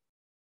 Christine.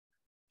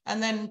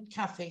 And then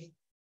Kathy.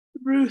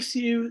 Ruth,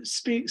 you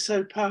speak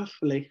so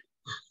powerfully.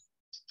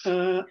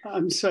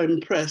 I'm so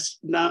impressed.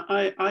 Now,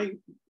 I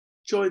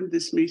joined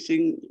this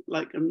meeting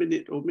like a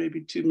minute or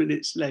maybe 2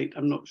 minutes late.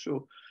 I'm not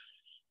sure,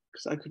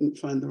 because I couldn't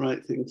find the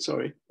right thing,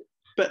 sorry.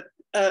 But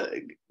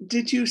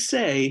did you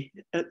say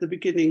at the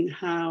beginning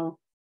how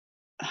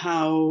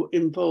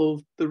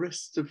involved the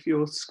rest of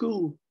your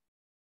school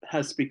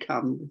has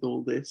become with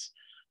all this?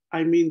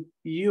 I mean,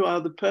 you are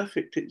the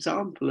perfect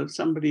example of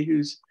somebody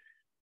who's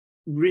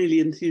really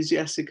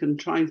enthusiastic and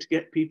trying to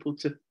get people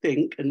to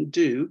think and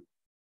do.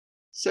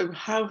 So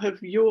how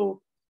have your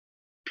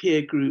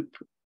peer group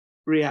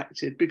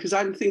reacted? Because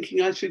I'm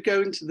thinking I should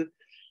go into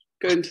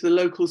the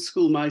local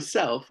school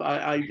myself.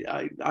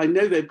 I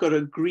know they've got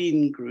a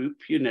green group,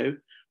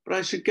 but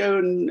I should go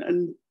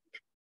and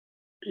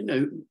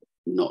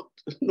not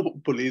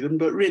bully them,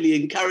 but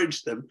really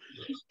encourage them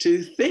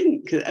to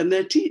think, and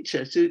their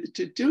teacher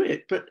to do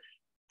it. But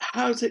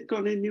how's it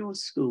gone in your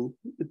school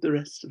with the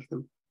rest of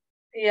them?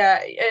 Yeah,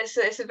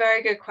 it's a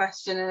very good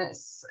question, and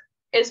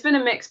it's been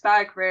a mixed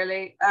bag,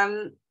 really.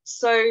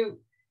 So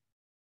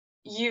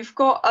you've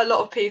got a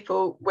lot of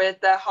people with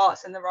their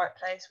hearts in the right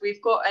place.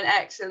 We've got an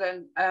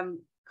excellent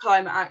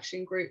climate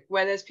action group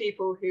where there's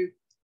people who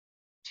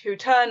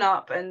turn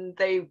up, and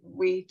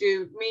we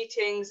do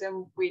meetings,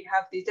 and we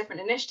have these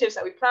different initiatives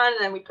that we plan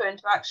and then we put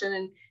into action,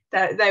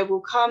 and they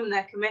will come and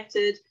they're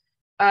committed,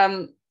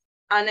 and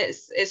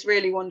it's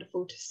really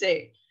wonderful to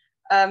see.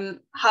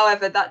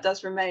 However, that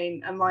does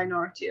remain a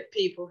minority of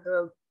people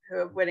who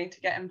are willing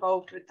to get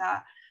involved with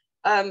that,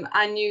 and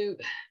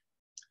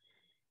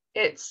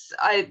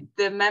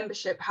the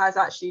membership has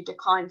actually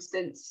declined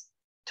since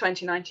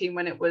 2019,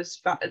 when it was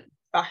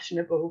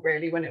fashionable,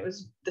 really, when it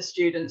was the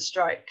student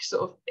strike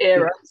sort of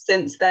era.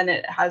 Since then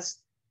it has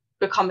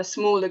become a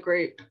smaller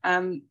group,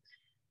 and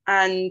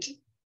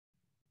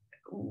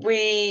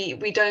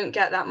we don't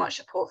get that much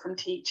support from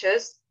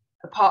teachers,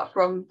 apart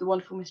from the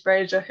wonderful Miss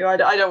Brazier, who I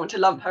don't want to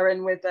lump her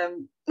in with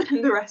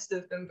the rest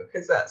of them,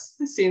 because that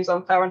seems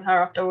unfair on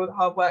her after all the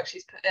hard work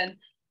she's put in.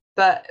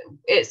 But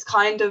it's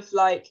kind of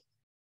like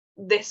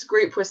this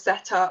group was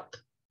set up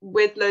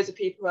with loads of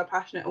people who are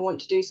passionate and want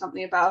to do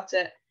something about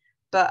it,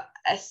 but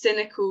a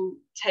cynical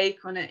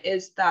take on it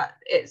is that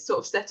it's sort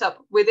of set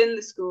up within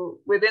the school,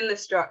 within the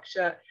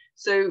structure.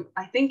 So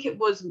I think it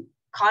was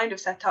kind of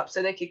set up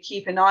so they could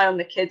keep an eye on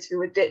the kids who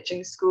were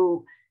ditching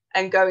school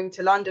and going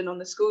to London on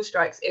the school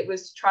strikes, it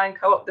was to try and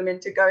co-opt them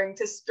into going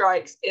to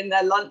strikes in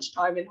their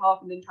lunchtime in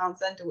Harpenden town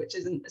centre, which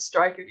isn't a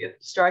strike if you're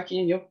striking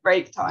in your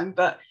break time,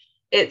 but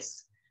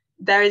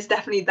there is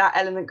definitely that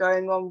element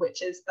going on,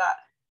 which is that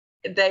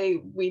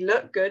we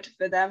look good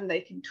for them.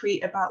 They can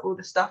tweet about all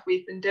the stuff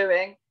we've been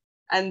doing.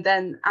 And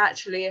then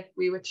actually, if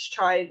we were to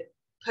try and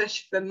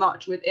push for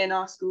much within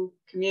our school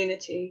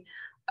community,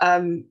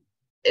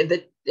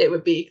 it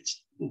would be,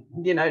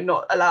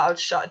 not allowed,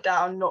 shut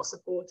down, not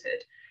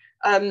supported.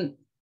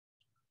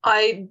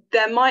 We've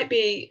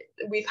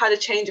had a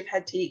change of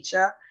head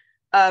teacher,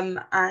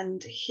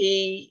 and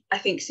he, I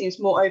think, seems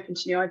more open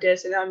to new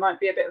ideas. So there might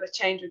be a bit of a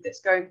change with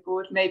this going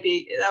forward.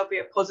 Maybe that'll be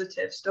a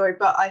positive story.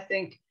 But I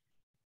think,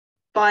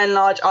 by and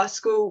large, our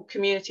school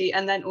community,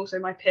 and then also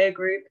my peer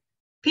group,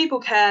 people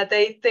care.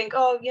 They think,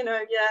 oh,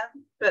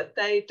 but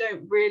they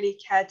don't really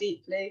care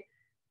deeply.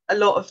 A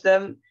lot of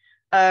them.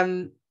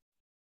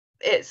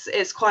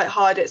 It's quite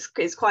hard.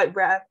 It's quite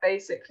rare,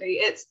 basically.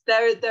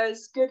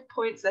 There's good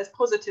points, there's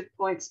positive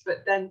points,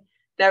 but then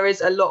there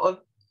is a lot of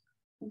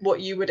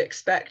what you would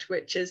expect,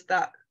 which is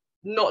that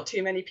not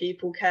too many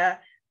people care.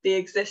 The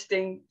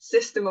existing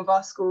system of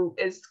our school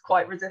is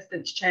quite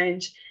resistant to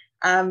change.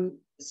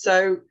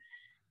 So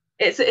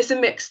it's a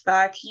mixed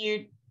bag.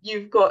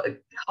 You've got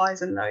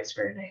highs and lows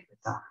really with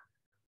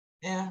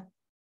that.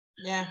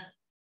 Yeah.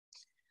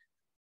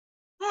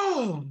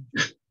 Oh.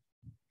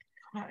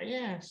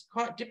 Yes,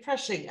 quite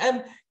depressing.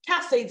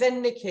 Kathy,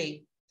 then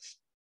Nikki.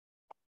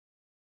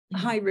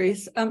 Hi,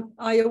 Ruth.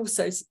 I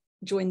also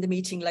joined the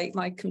meeting late.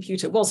 My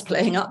computer was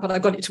playing up, but I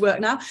got it to work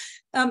now.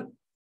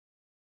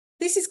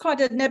 This is quite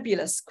a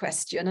nebulous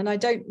question, and I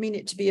don't mean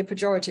it to be a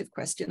pejorative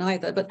question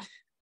either, but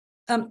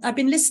I've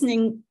been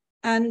listening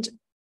and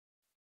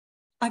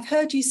I've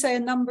heard you say a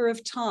number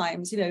of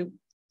times,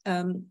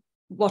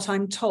 what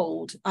I'm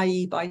told,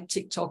 i.e. by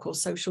TikTok or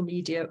social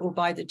media or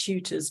by the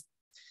tutors.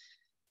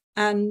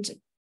 And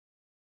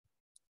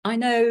I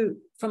know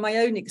from my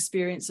own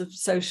experience of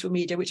social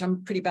media, which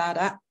I'm pretty bad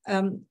at,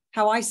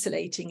 how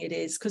isolating it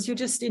is, because you're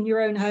just in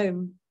your own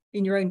home,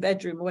 in your own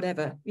bedroom or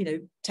whatever,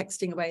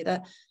 texting away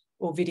there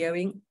or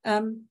videoing.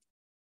 And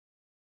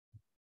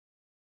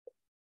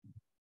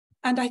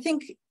I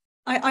think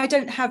I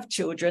don't have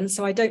children,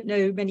 so I don't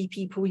know many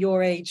people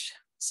your age.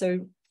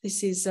 So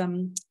this is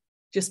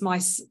just my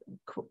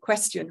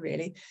question,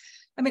 really.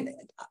 I mean,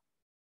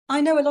 I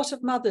know a lot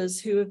of mothers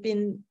who have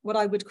been what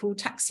I would call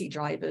taxi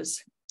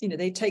drivers.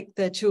 They take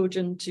their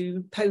children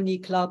to pony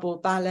club or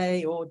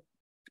ballet or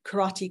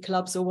karate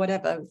clubs or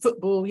whatever,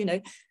 football,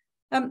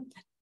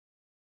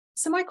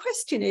 So my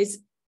question is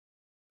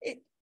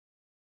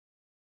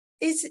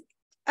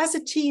as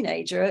a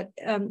teenager,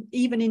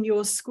 even in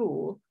your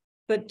school,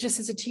 but just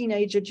as a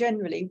teenager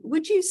generally,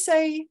 would you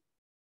say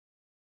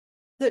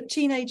that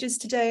teenagers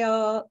today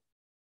are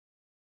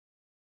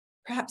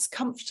perhaps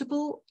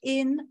comfortable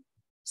in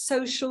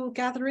social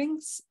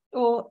gatherings,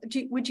 or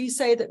would you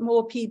say that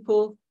more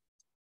people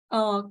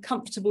are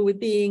comfortable with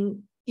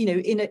being,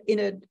 in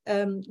a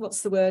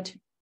what's the word,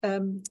 a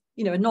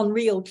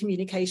non-real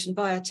communication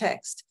via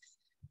text?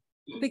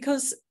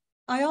 Because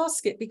I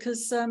ask it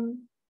because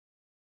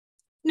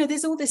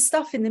there's all this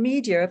stuff in the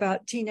media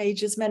about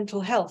teenagers'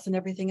 mental health and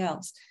everything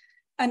else,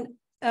 and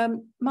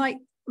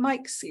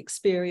Mike's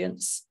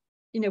experience.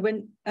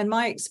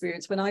 My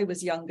experience when I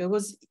was younger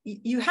was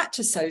you had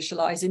to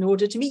socialize in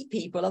order to meet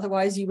people.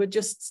 Otherwise, you were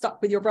just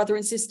stuck with your brother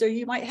and sister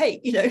you might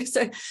hate,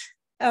 So,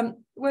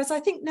 whereas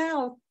I think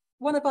now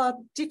one of our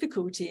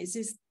difficulties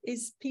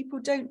is people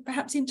don't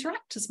perhaps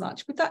interact as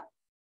much. Would that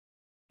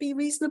be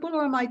reasonable,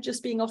 or am I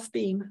just being off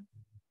beam?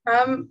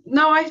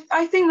 No,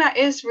 I think that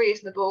is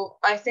reasonable.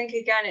 I think,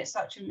 again, it's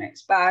such a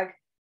mixed bag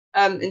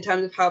in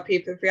terms of how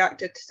people have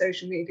reacted to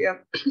social media.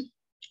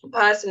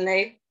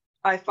 Personally,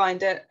 I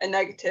find it a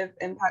negative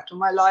impact on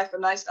my life,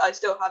 and I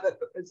still have it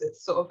because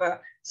it's sort of a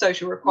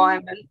social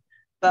requirement.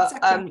 But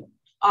exactly.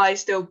 I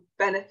still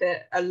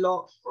benefit a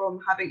lot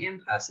from having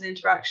in-person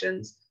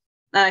interactions.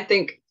 And I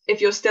think if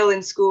you're still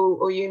in school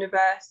or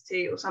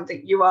university or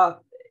something,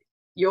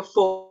 you're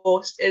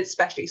forced,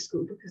 especially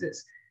school because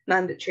it's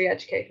mandatory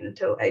education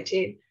until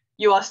 18.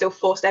 You are still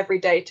forced every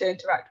day to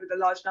interact with a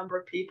large number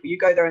of people. You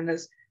go there and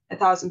there's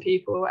 1,000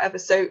 people or whatever.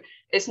 So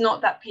it's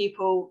not that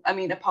people,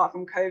 apart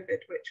from COVID,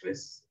 which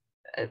was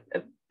a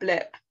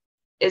blip,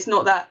 it's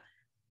not that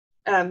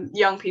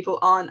young people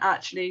aren't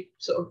actually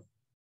sort of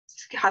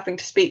having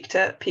to speak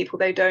to people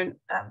they don't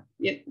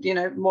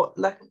more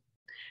like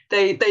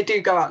they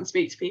do go out and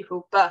speak to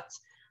people. But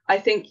I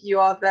think you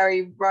are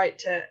very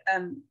right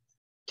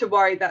to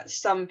worry that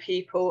some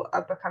people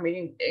are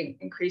becoming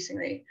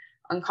increasingly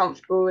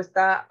uncomfortable with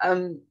that.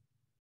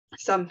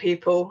 Some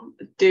people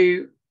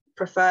do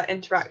prefer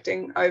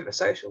interacting over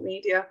social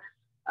media.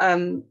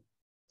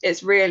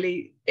 It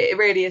really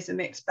is a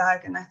mixed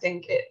bag, and I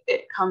think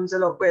it comes a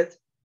lot with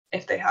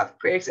if they have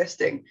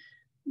pre-existing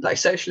like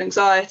social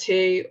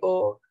anxiety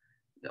or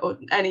or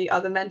any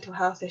other mental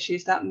health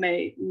issues that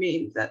may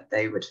mean that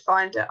they would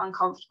find it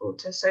uncomfortable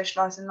to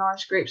socialise in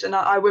large groups. And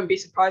I wouldn't be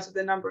surprised if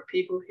the number of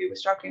people who were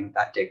struggling with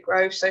that did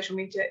grow. Social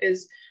media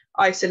is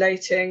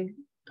isolating,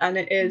 and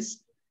it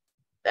is,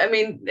 I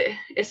mean,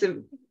 it's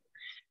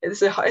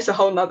a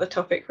whole nother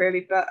topic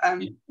really, but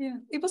yeah,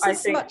 it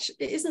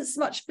isn't so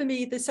much for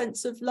me the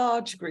sense of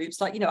large groups,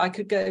 like, you know, I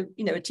could go,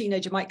 you know, a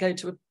teenager might go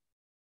to a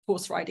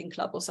horse riding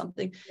club or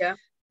something, yeah,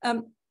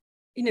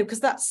 you know, because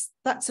that's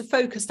a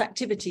focused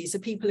activity, so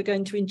people are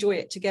going to enjoy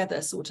it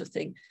together, sort of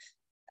thing.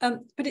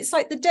 But it's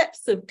like the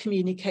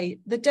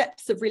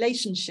depth of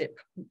relationship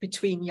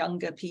between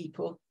younger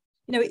people.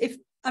 You know,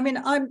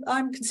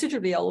 I'm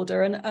considerably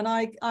older, and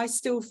I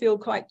still feel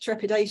quite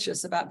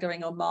trepidatious about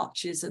going on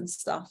marches and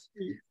stuff,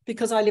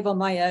 because I live on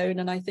my own,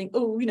 and I think,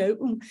 oh, you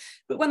know,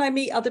 but when I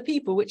meet other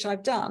people, which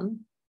I've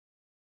done,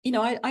 you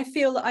know, I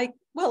feel that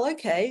well,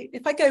 okay,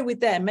 if I go with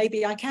them,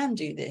 maybe I can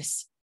do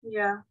this.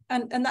 Yeah.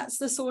 And that's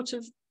the sort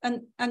of,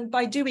 and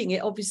by doing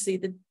it,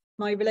 obviously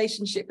my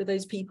relationship with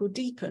those people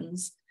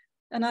deepens.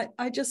 And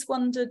I just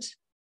wondered,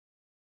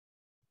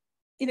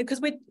 you know,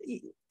 because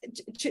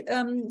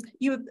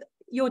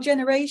your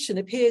generation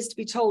appears to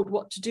be told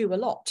what to do a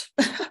lot.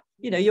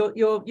 You know,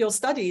 your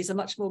studies are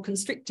much more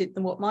constricted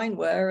than what mine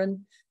were.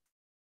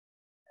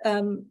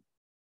 And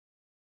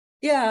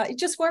yeah, it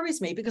just worries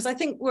me, because I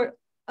think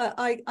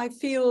I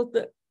feel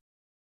that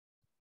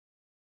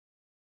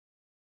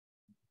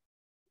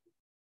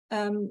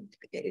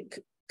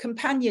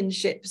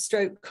companionship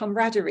 /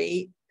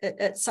 camaraderie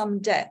at some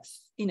depth,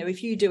 you know,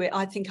 if you do it,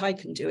 I think I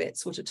can do it,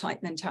 sort of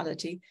type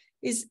mentality,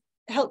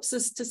 helps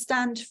us to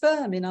stand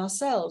firm in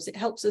ourselves. It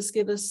helps us,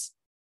 give us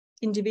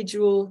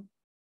individual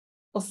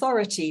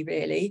authority,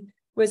 really.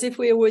 Whereas if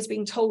we're always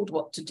being told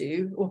what to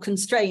do or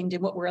constrained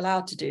in what we're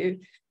allowed to do,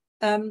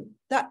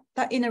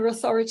 that inner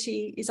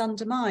authority is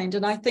undermined.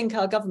 And I think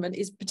our government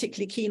is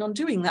particularly keen on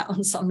doing that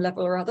on some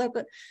level or other.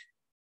 But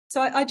so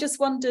I just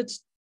wondered,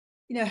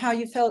 you know, how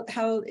it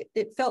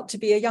felt to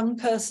be a young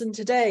person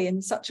today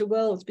in such a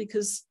world,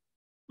 because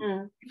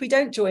if we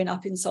don't join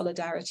up in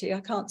solidarity,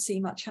 I can't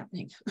see much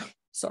happening.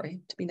 Sorry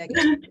to be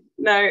negative.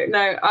 No,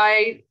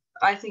 I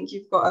think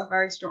you've got a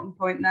very strong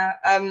point there.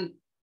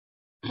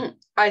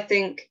 I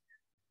think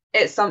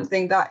it's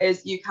something that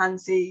you can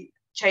see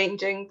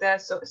changing there.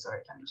 Sorry,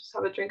 let me just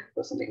have a drink. I've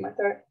got something in my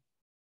throat.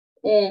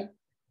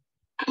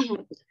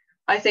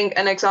 I think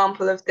an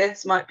example of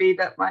this might be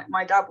that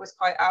my dad was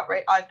quite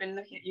outraged. I've been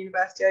looking at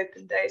university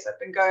open days. I've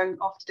been going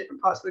off to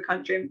different parts of the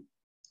country and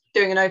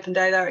doing an open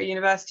day there at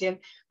university, and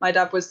my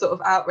dad was sort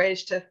of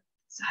outraged to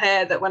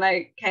hear that when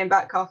I came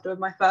back after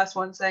my first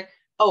one, saying,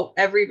 oh,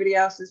 everybody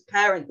else's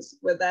parents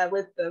were there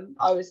with them.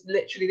 I was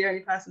literally the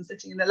only person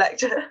sitting in the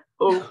lecture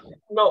hall,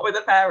 not with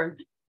a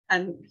parent.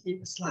 And he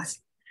was like,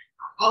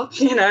 what?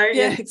 You know,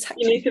 yeah,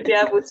 exactly. You need to be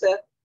able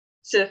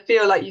to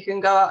feel like you can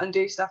go out and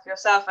do stuff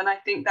yourself. And I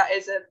think that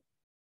is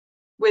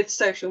with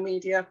social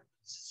media,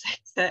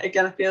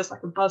 again, it feels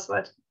like a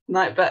buzzword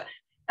tonight, but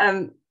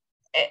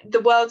the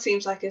world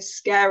seems like a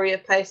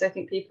scarier place. I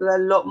think people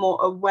are a lot more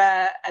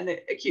aware and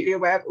acutely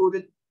aware of all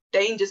the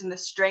dangers and the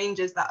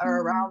strangers that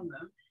are around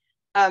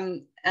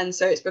them. And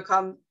so it's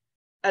become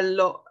a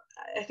lot,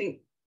 I think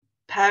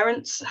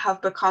parents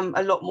have become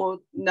a lot more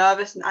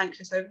nervous and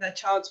anxious over their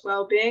child's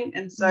well-being.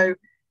 And so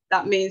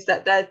that means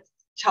that their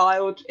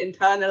child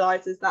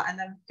internalizes that and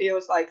then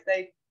feels like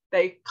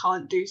they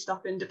can't do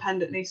stuff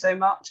independently so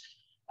much.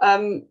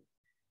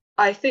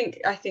 I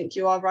think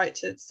you are right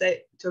to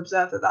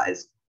observe that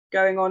is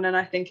going on, and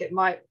I think it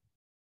might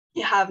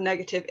have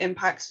negative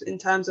impacts in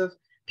terms of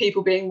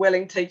people being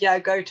willing to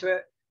go to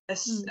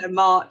a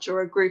march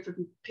or a group of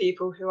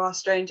people who are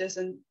strangers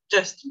and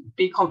just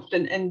be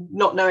confident in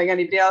not knowing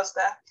anybody else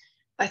there.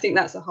 I think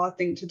that's a hard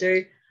thing to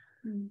do,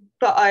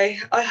 but I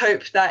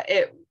hope that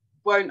it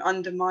won't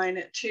undermine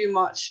it too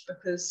much,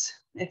 because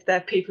if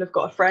their people have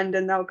got a friend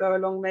and they'll go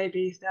along,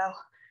 maybe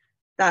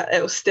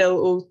it'll still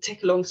all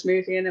tick along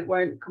smoothly and it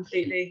won't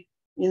completely,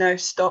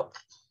 stop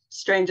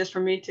strangers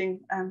from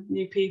meeting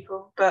new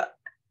people. But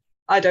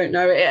I don't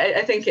know.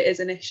 I think it is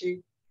an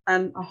issue,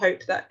 and I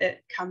hope that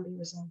it can be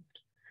resolved.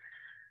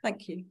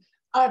 Thank you.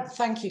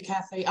 Thank you,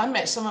 Kathy. I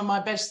met some of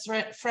my best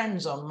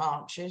friends on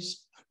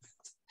marches.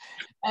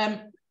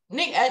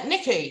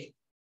 Nikki.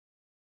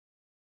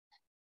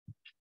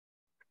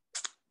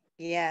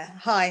 Yeah,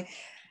 hi.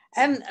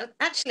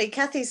 Actually,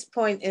 Kathy's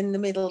point in the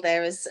middle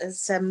there has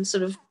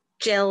sort of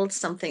gelled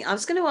something. I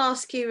was going to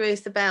ask you,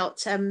 Ruth,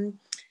 about,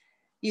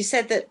 you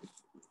said that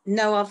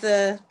no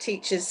other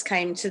teachers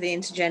came to the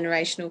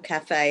intergenerational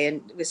cafe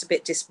and it was a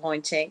bit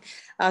disappointing.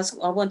 I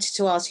wanted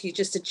to ask you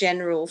just a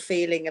general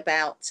feeling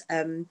about,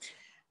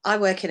 I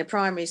work in a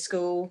primary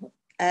school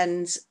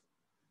and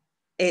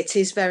it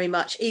is very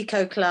much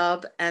eco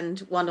club and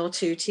one or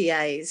two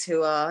TAs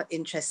who are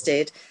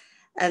interested.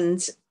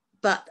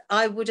 But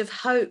I would have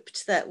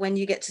hoped that when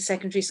you get to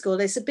secondary school,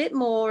 there's a bit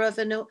more of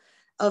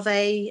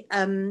a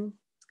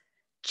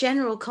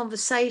general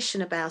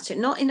conversation about it,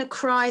 not in a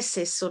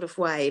crisis sort of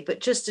way, but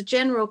just a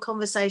general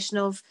conversation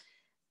of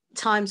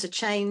times are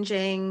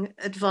changing,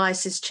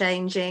 advice is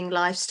changing,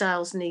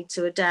 lifestyles need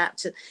to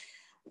adapt.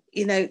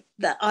 You know,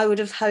 that I would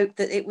have hoped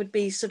that it would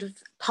be sort of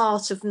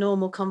part of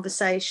normal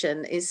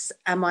conversation.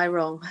 Am I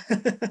wrong?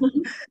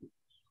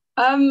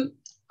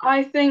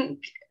 I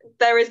think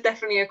there is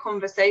definitely a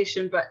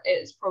conversation, but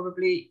it's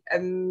probably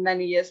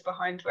many years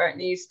behind where it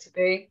needs to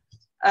be.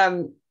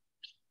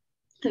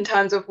 In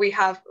terms of we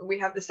have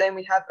the same,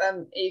 we have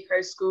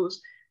eco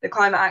schools. The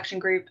climate action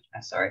group,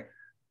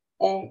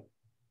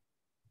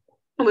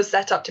 was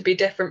set up to be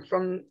different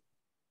from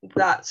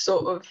that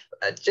sort of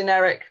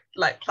generic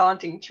like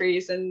planting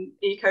trees and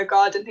eco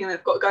garden thing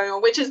they've got going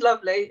on, which is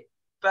lovely,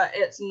 but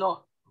it's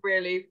not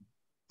really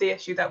the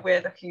issue that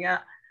we're looking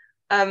at.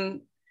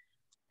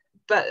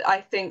 But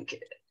I think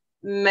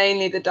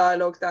mainly the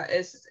dialogue that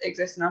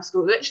exists in our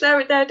schools, which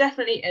there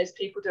definitely is.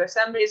 People do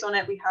assemblies on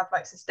it. We have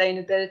like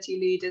sustainability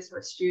leaders who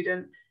are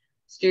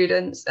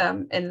students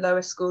in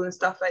lower school and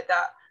stuff like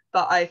that.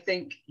 But I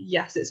think,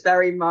 yes, it's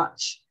very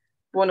much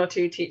one or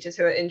two teachers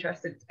who are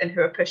interested and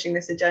who are pushing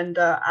this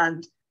agenda,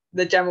 and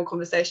the general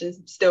conversation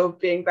is still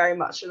being very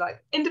much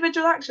like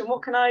individual action.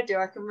 What can I do?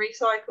 I can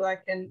recycle. I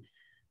can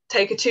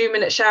take a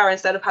 2-minute shower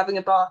instead of having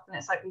a bath. And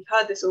it's like, we've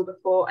heard this all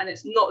before, and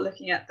it's not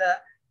looking at the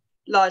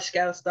large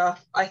scale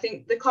stuff. I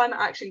think the climate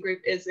action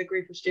group is a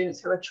group of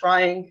students who are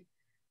trying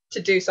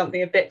to do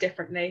something a bit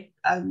differently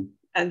and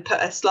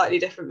put a slightly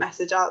different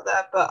message out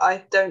there. But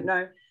I don't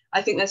know.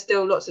 I think there's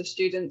still lots of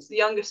students, the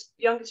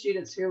younger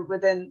students who are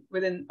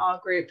within our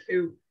group,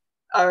 who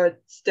are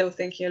still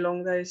thinking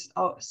along those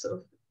sort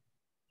of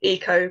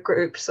eco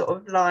group sort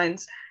of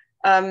lines.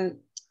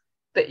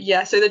 But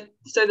yeah, so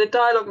the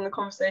dialogue and the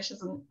conversation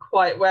isn't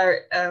quite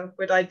where it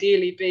would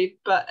ideally be,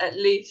 but at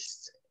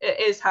least it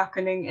is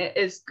happening. It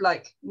is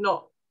like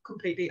not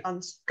completely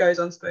goes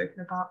unspoken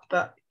about.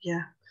 But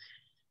yeah,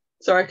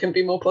 sorry, I couldn't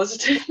be more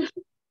positive.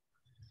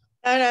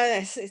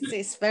 No,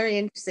 it's very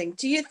interesting.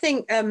 Do you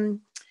think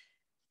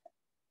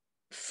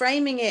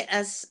framing it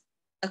as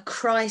a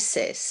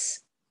crisis,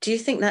 do you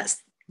think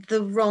that's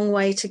the wrong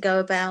way to go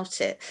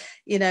about it?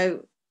 You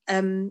know,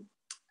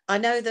 I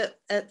know that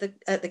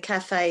at the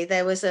cafe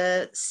there was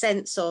a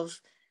sense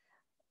of,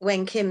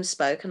 when Kim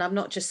spoke, and I'm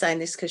not just saying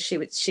this because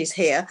she's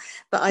here,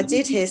 but I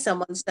did hear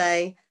someone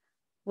say,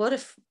 what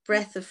a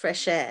breath of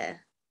fresh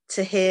air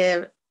to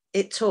hear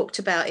it talked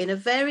about in a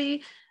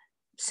very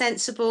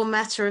sensible,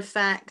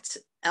 matter-of-fact,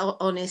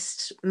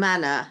 honest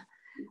manner,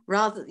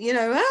 rather, you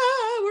know,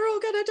 we're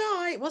all going to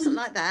die. It wasn't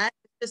like that.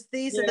 Just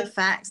these are the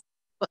facts,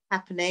 what's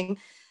happening.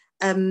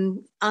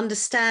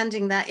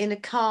 Understanding that in a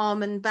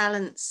calm and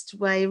balanced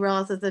way,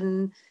 rather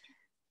than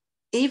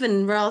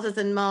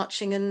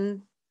marching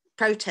and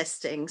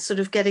protesting, sort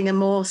of getting a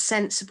more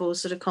sensible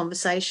sort of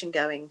conversation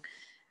going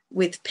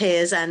with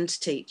peers and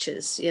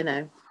teachers, you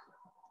know.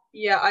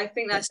 Yeah, I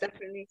think that's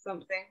definitely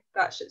something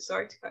that should,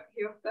 sorry to cut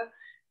you off there.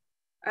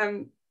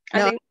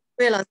 I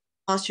realise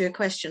I asked you a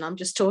question, I'm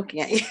just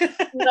talking at you.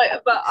 No,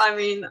 but I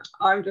mean,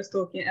 I'm just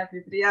talking at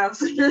everybody else.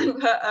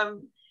 But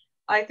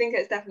I think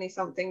it's definitely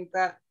something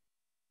that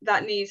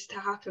needs to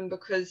happen,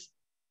 because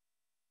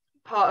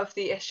part of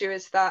the issue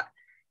is that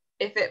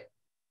if it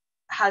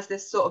has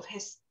this sort of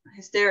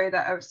hysteria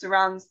that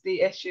surrounds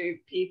the issue,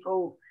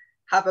 people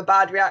have a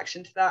bad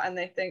reaction to that and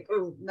they think,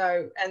 oh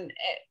no, and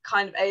it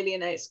kind of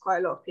alienates quite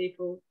a lot of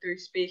people through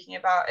speaking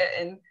about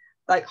it in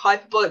like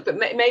hyperbolic but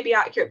maybe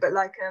accurate, but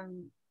like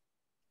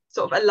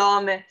sort of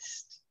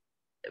alarmist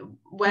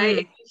way.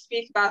 If you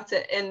speak about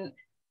it and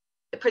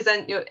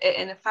present it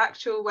in a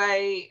factual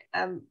way,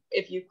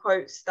 if you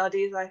quote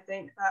studies, I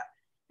think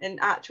that in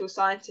actual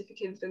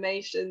scientific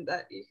information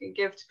that you can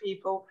give to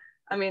people,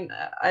 I mean,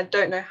 I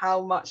don't know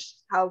how much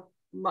of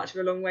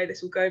a long way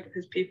this will go,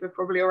 because people have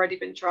probably already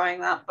been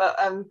trying that. But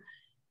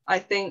I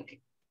think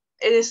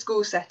in a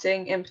school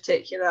setting in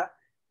particular,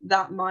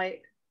 that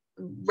might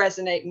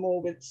resonate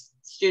more with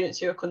students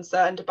who are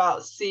concerned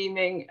about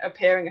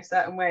appearing a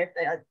certain way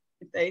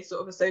if they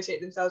sort of associate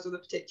themselves with a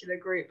particular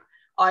group.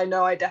 I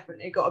know I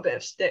definitely got a bit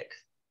of stick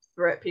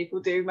for it.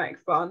 People do make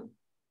fun.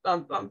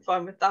 I'm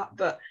fine with that,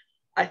 but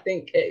I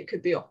think it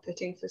could be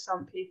off-putting for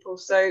some people.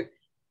 So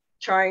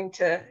trying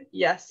to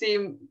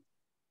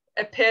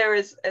appear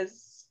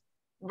as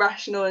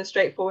rational and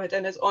straightforward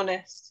and as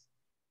honest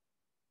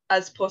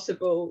as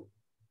possible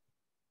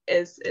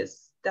is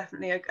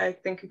definitely I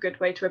think a good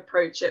way to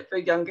approach it for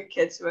younger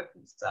kids who are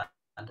concerned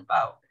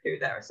about who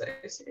they're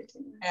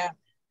associating with.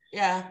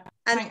 Yeah.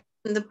 And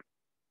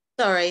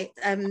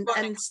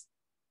and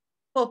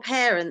for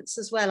parents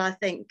as well, I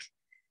think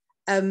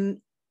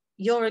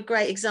you're a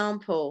great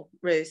example,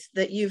 Ruth,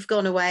 that you've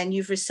gone away and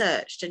you've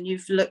researched and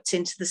you've looked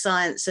into the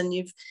science and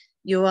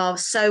you are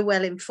so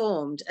well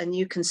informed and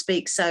you can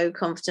speak so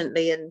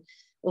confidently and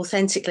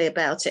authentically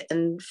about it.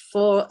 And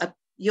for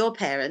your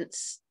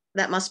parents,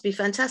 that must be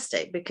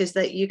fantastic, because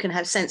that you can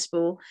have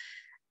sensible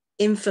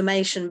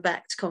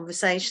information-backed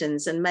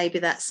conversations, and maybe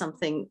that's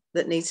something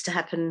that needs to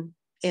happen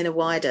in a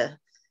wider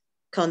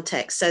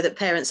context so that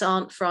parents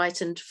aren't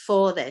frightened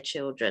for their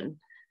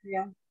children.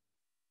 Yeah.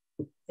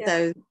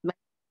 So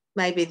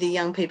maybe the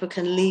young people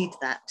can lead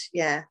that.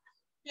 Yeah.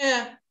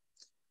 Yeah.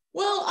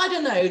 Well, I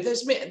don't know.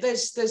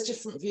 There's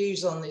different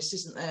views on this,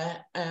 isn't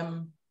there?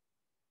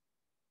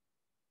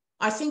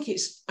 I think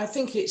it's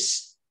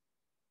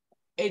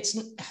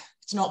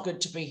not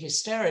good to be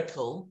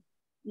hysterical.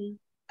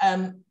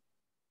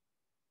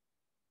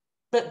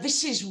 But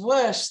this is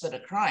worse than a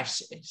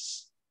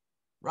crisis,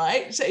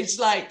 right? So it's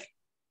like,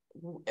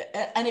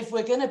 and if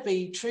we're going to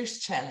be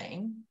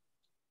truth-telling,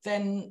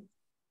 then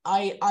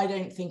I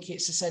don't think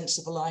it's a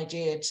sensible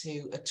idea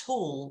to at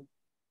all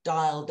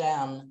dial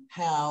down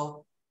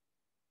how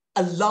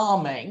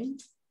alarming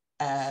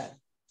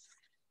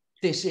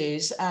this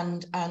is,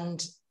 and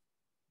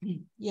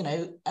you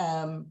know,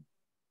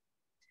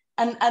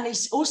 and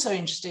it's also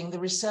interesting, the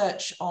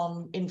research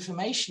on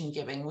information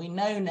giving. We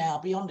know now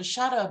beyond a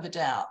shadow of a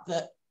doubt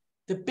that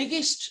the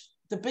biggest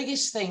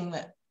thing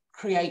that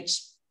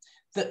creates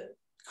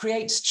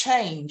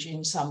change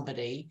in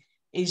somebody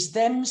is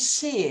them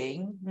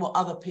seeing what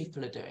other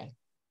people are doing.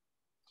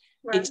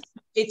 Right.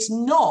 It's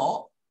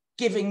not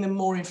giving them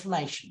more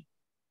information.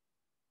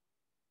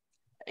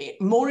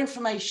 More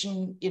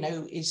information, you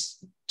know,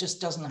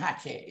 just doesn't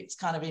hack it. It's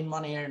kind of in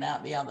one ear and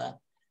out the other.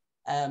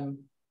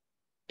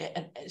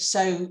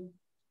 So,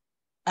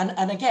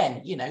 and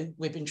again, you know,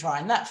 we've been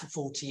trying that for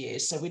 40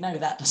 years, so we know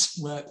that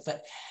doesn't work.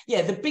 But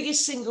yeah, the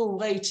biggest single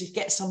way to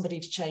get somebody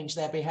to change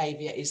their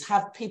behavior is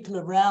have people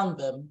around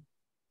them,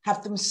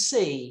 have them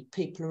see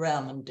people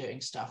around them doing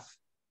stuff.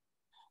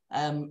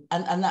 And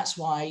that's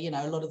why, you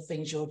know, a lot of the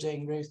things you're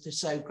doing, Ruth, are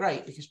so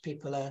great, because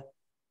people are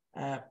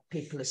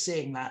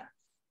seeing that.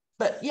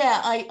 But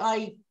yeah,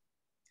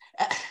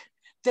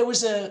 there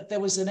was an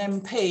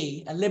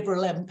MP, a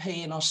Liberal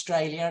MP in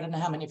Australia, I don't know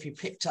how many of you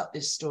picked up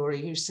this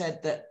story, who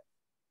said that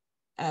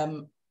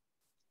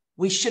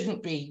we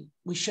shouldn't be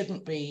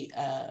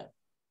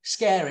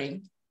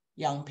scaring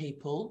young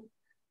people.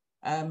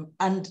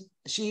 And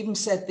she even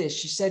said this,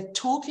 she said,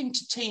 talking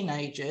to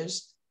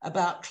teenagers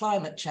about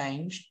climate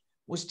change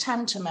was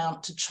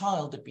tantamount to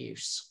child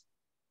abuse.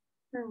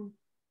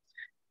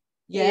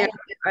 Yeah,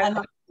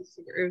 I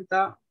disagree with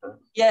that.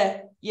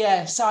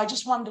 Yeah. So I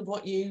just wondered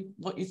what you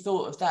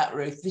thought of that,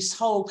 Ruth. This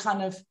whole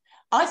kind of,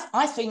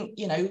 I think,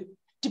 you know,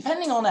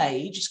 depending on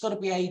age, it's got to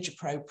be age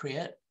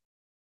appropriate.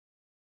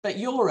 But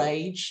your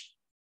age,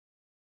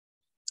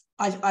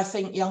 I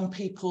think young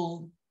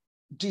people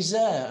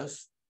deserve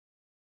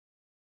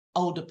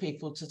older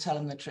people to tell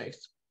them the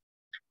truth.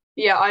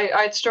 Yeah,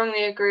 I'd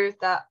strongly agree with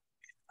that.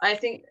 I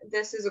think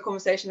this is a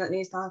conversation that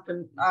needs to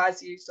happen,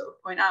 as you sort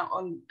of point out,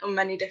 on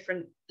many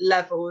different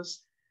levels.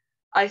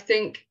 I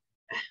think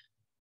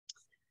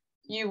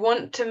you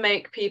want to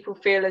make people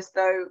feel as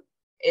though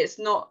it's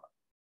not,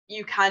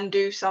 you can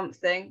do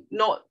something,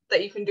 not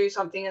that you can do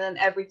something and then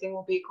everything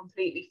will be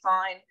completely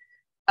fine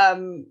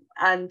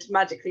and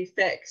magically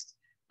fixed.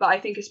 But I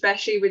think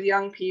especially with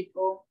young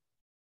people,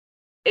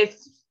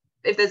 if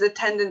there's a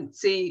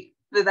tendency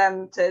for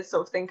them to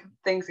sort of think of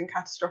things in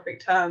catastrophic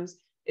terms,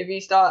 if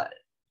you start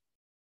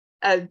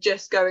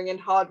just going in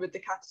hard with the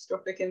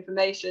catastrophic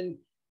information,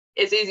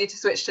 it's easy to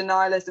switch to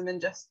nihilism and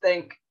just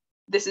think,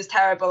 this is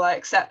terrible, I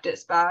accept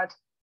it's bad,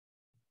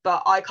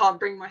 but I can't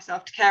bring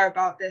myself to care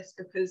about this,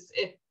 because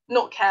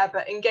not care,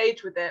 but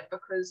engage with it,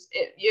 because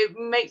it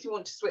makes you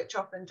want to switch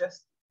off and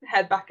just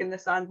head back in the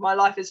sand. My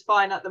life is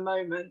fine at the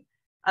moment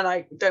and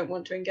I don't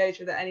want to engage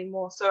with it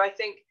anymore. So I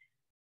think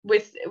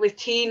with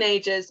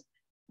teenagers,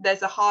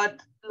 there's a hard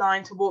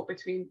line to walk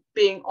between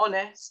being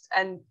honest,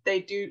 and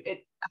they do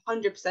it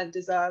 100%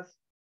 deserve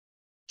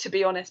to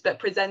be honest, but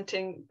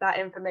presenting that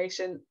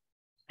information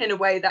in a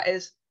way that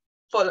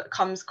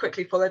comes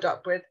quickly followed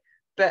up with,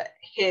 but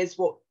here's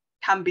what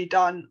can be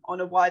done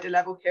on a wider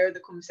level, here are the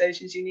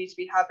conversations you need to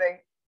be having,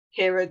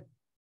 here are,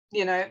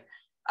 you know,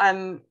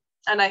 and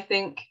I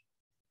think,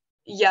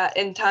 yeah,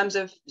 in terms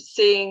of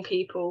seeing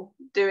people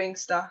doing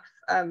stuff,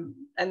 and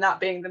that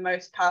being the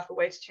most powerful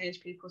way to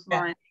change people's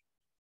minds,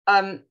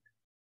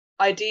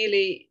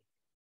 ideally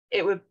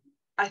it would,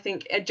 I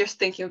think, just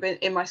thinking of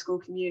it in my school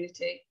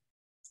community,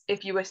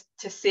 if you were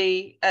to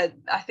see, I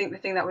think the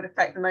thing that would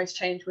affect the most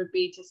change would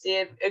be to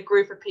see a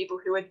group of people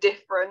who are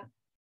different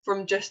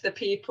from just the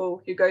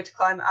people who go to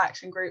climate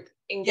action group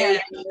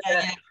engaging with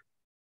it.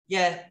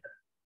 Yeah.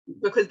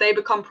 Because they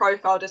become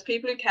profiled as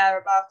people who care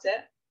about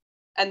it,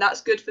 and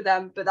that's good for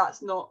them, but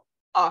that's not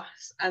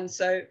us. And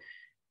so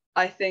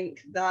I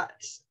think that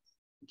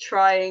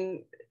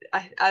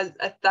I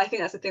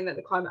think that's the thing that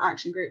the climate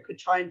action group could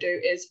try and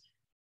do, is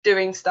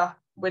doing stuff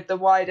with the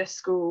wider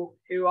school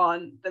who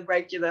aren't the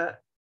regular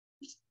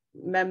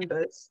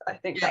members. I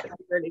think that's a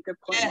really good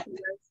point. Yeah.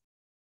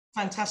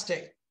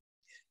 Fantastic.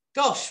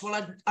 Gosh,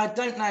 well, I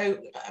don't know.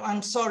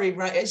 I'm sorry,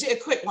 Ray. Is it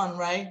a quick one,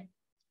 Ray?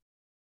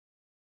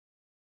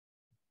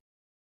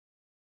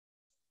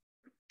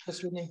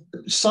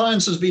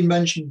 Science has been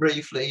mentioned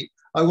briefly.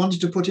 I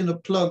wanted to put in a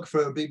plug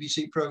for a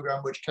BBC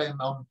programme which came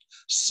on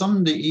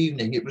Sunday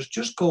evening. It was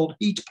just called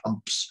Heat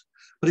Pumps,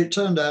 but it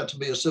turned out to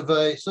be a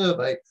survey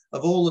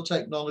of all the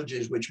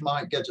technologies which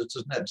might get us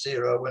to net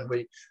zero when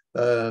we,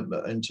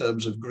 in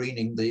terms of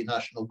greening the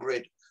national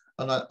grid.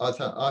 And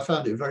I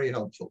found it very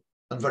helpful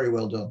and very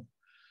well done.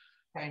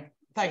 Okay,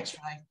 thanks,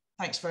 Ray.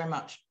 Thanks very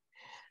much.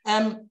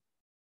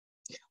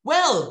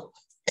 Well,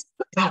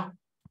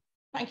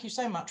 thank you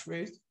so much,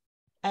 Ruth.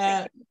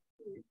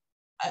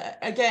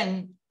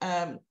 Again,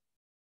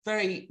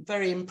 very,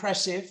 very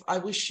impressive. I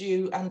wish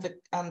you and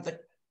the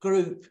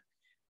group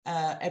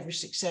every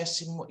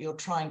success in what you're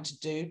trying to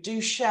do.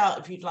 Do shout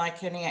if you'd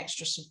like any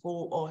extra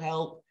support or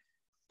help,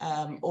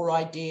 or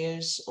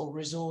ideas or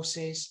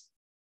resources.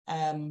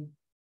 And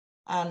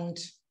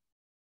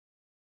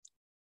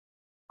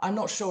I'm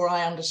not sure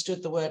I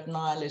understood the word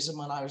nihilism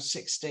when I was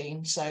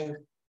 16, so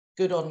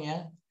good on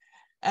you.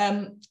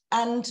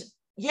 And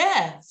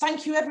yeah,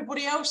 thank you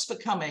everybody else for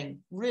coming.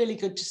 Really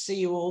good to see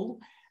you all.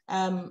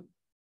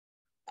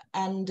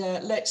 And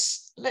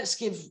let's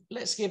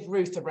give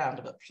Ruth a round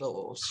of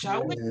applause,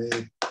 shall we?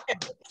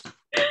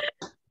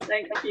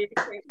 Thank you.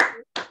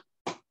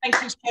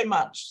 Thank you so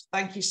much.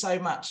 Thank you so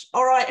much.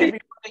 All right,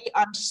 everybody,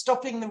 I'm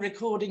stopping the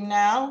recording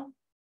now.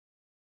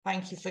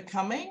 Thank you for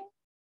coming.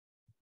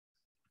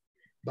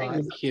 Bye.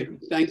 Thank you.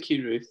 Thank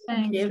you, Ruth.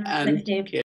 Thank you. And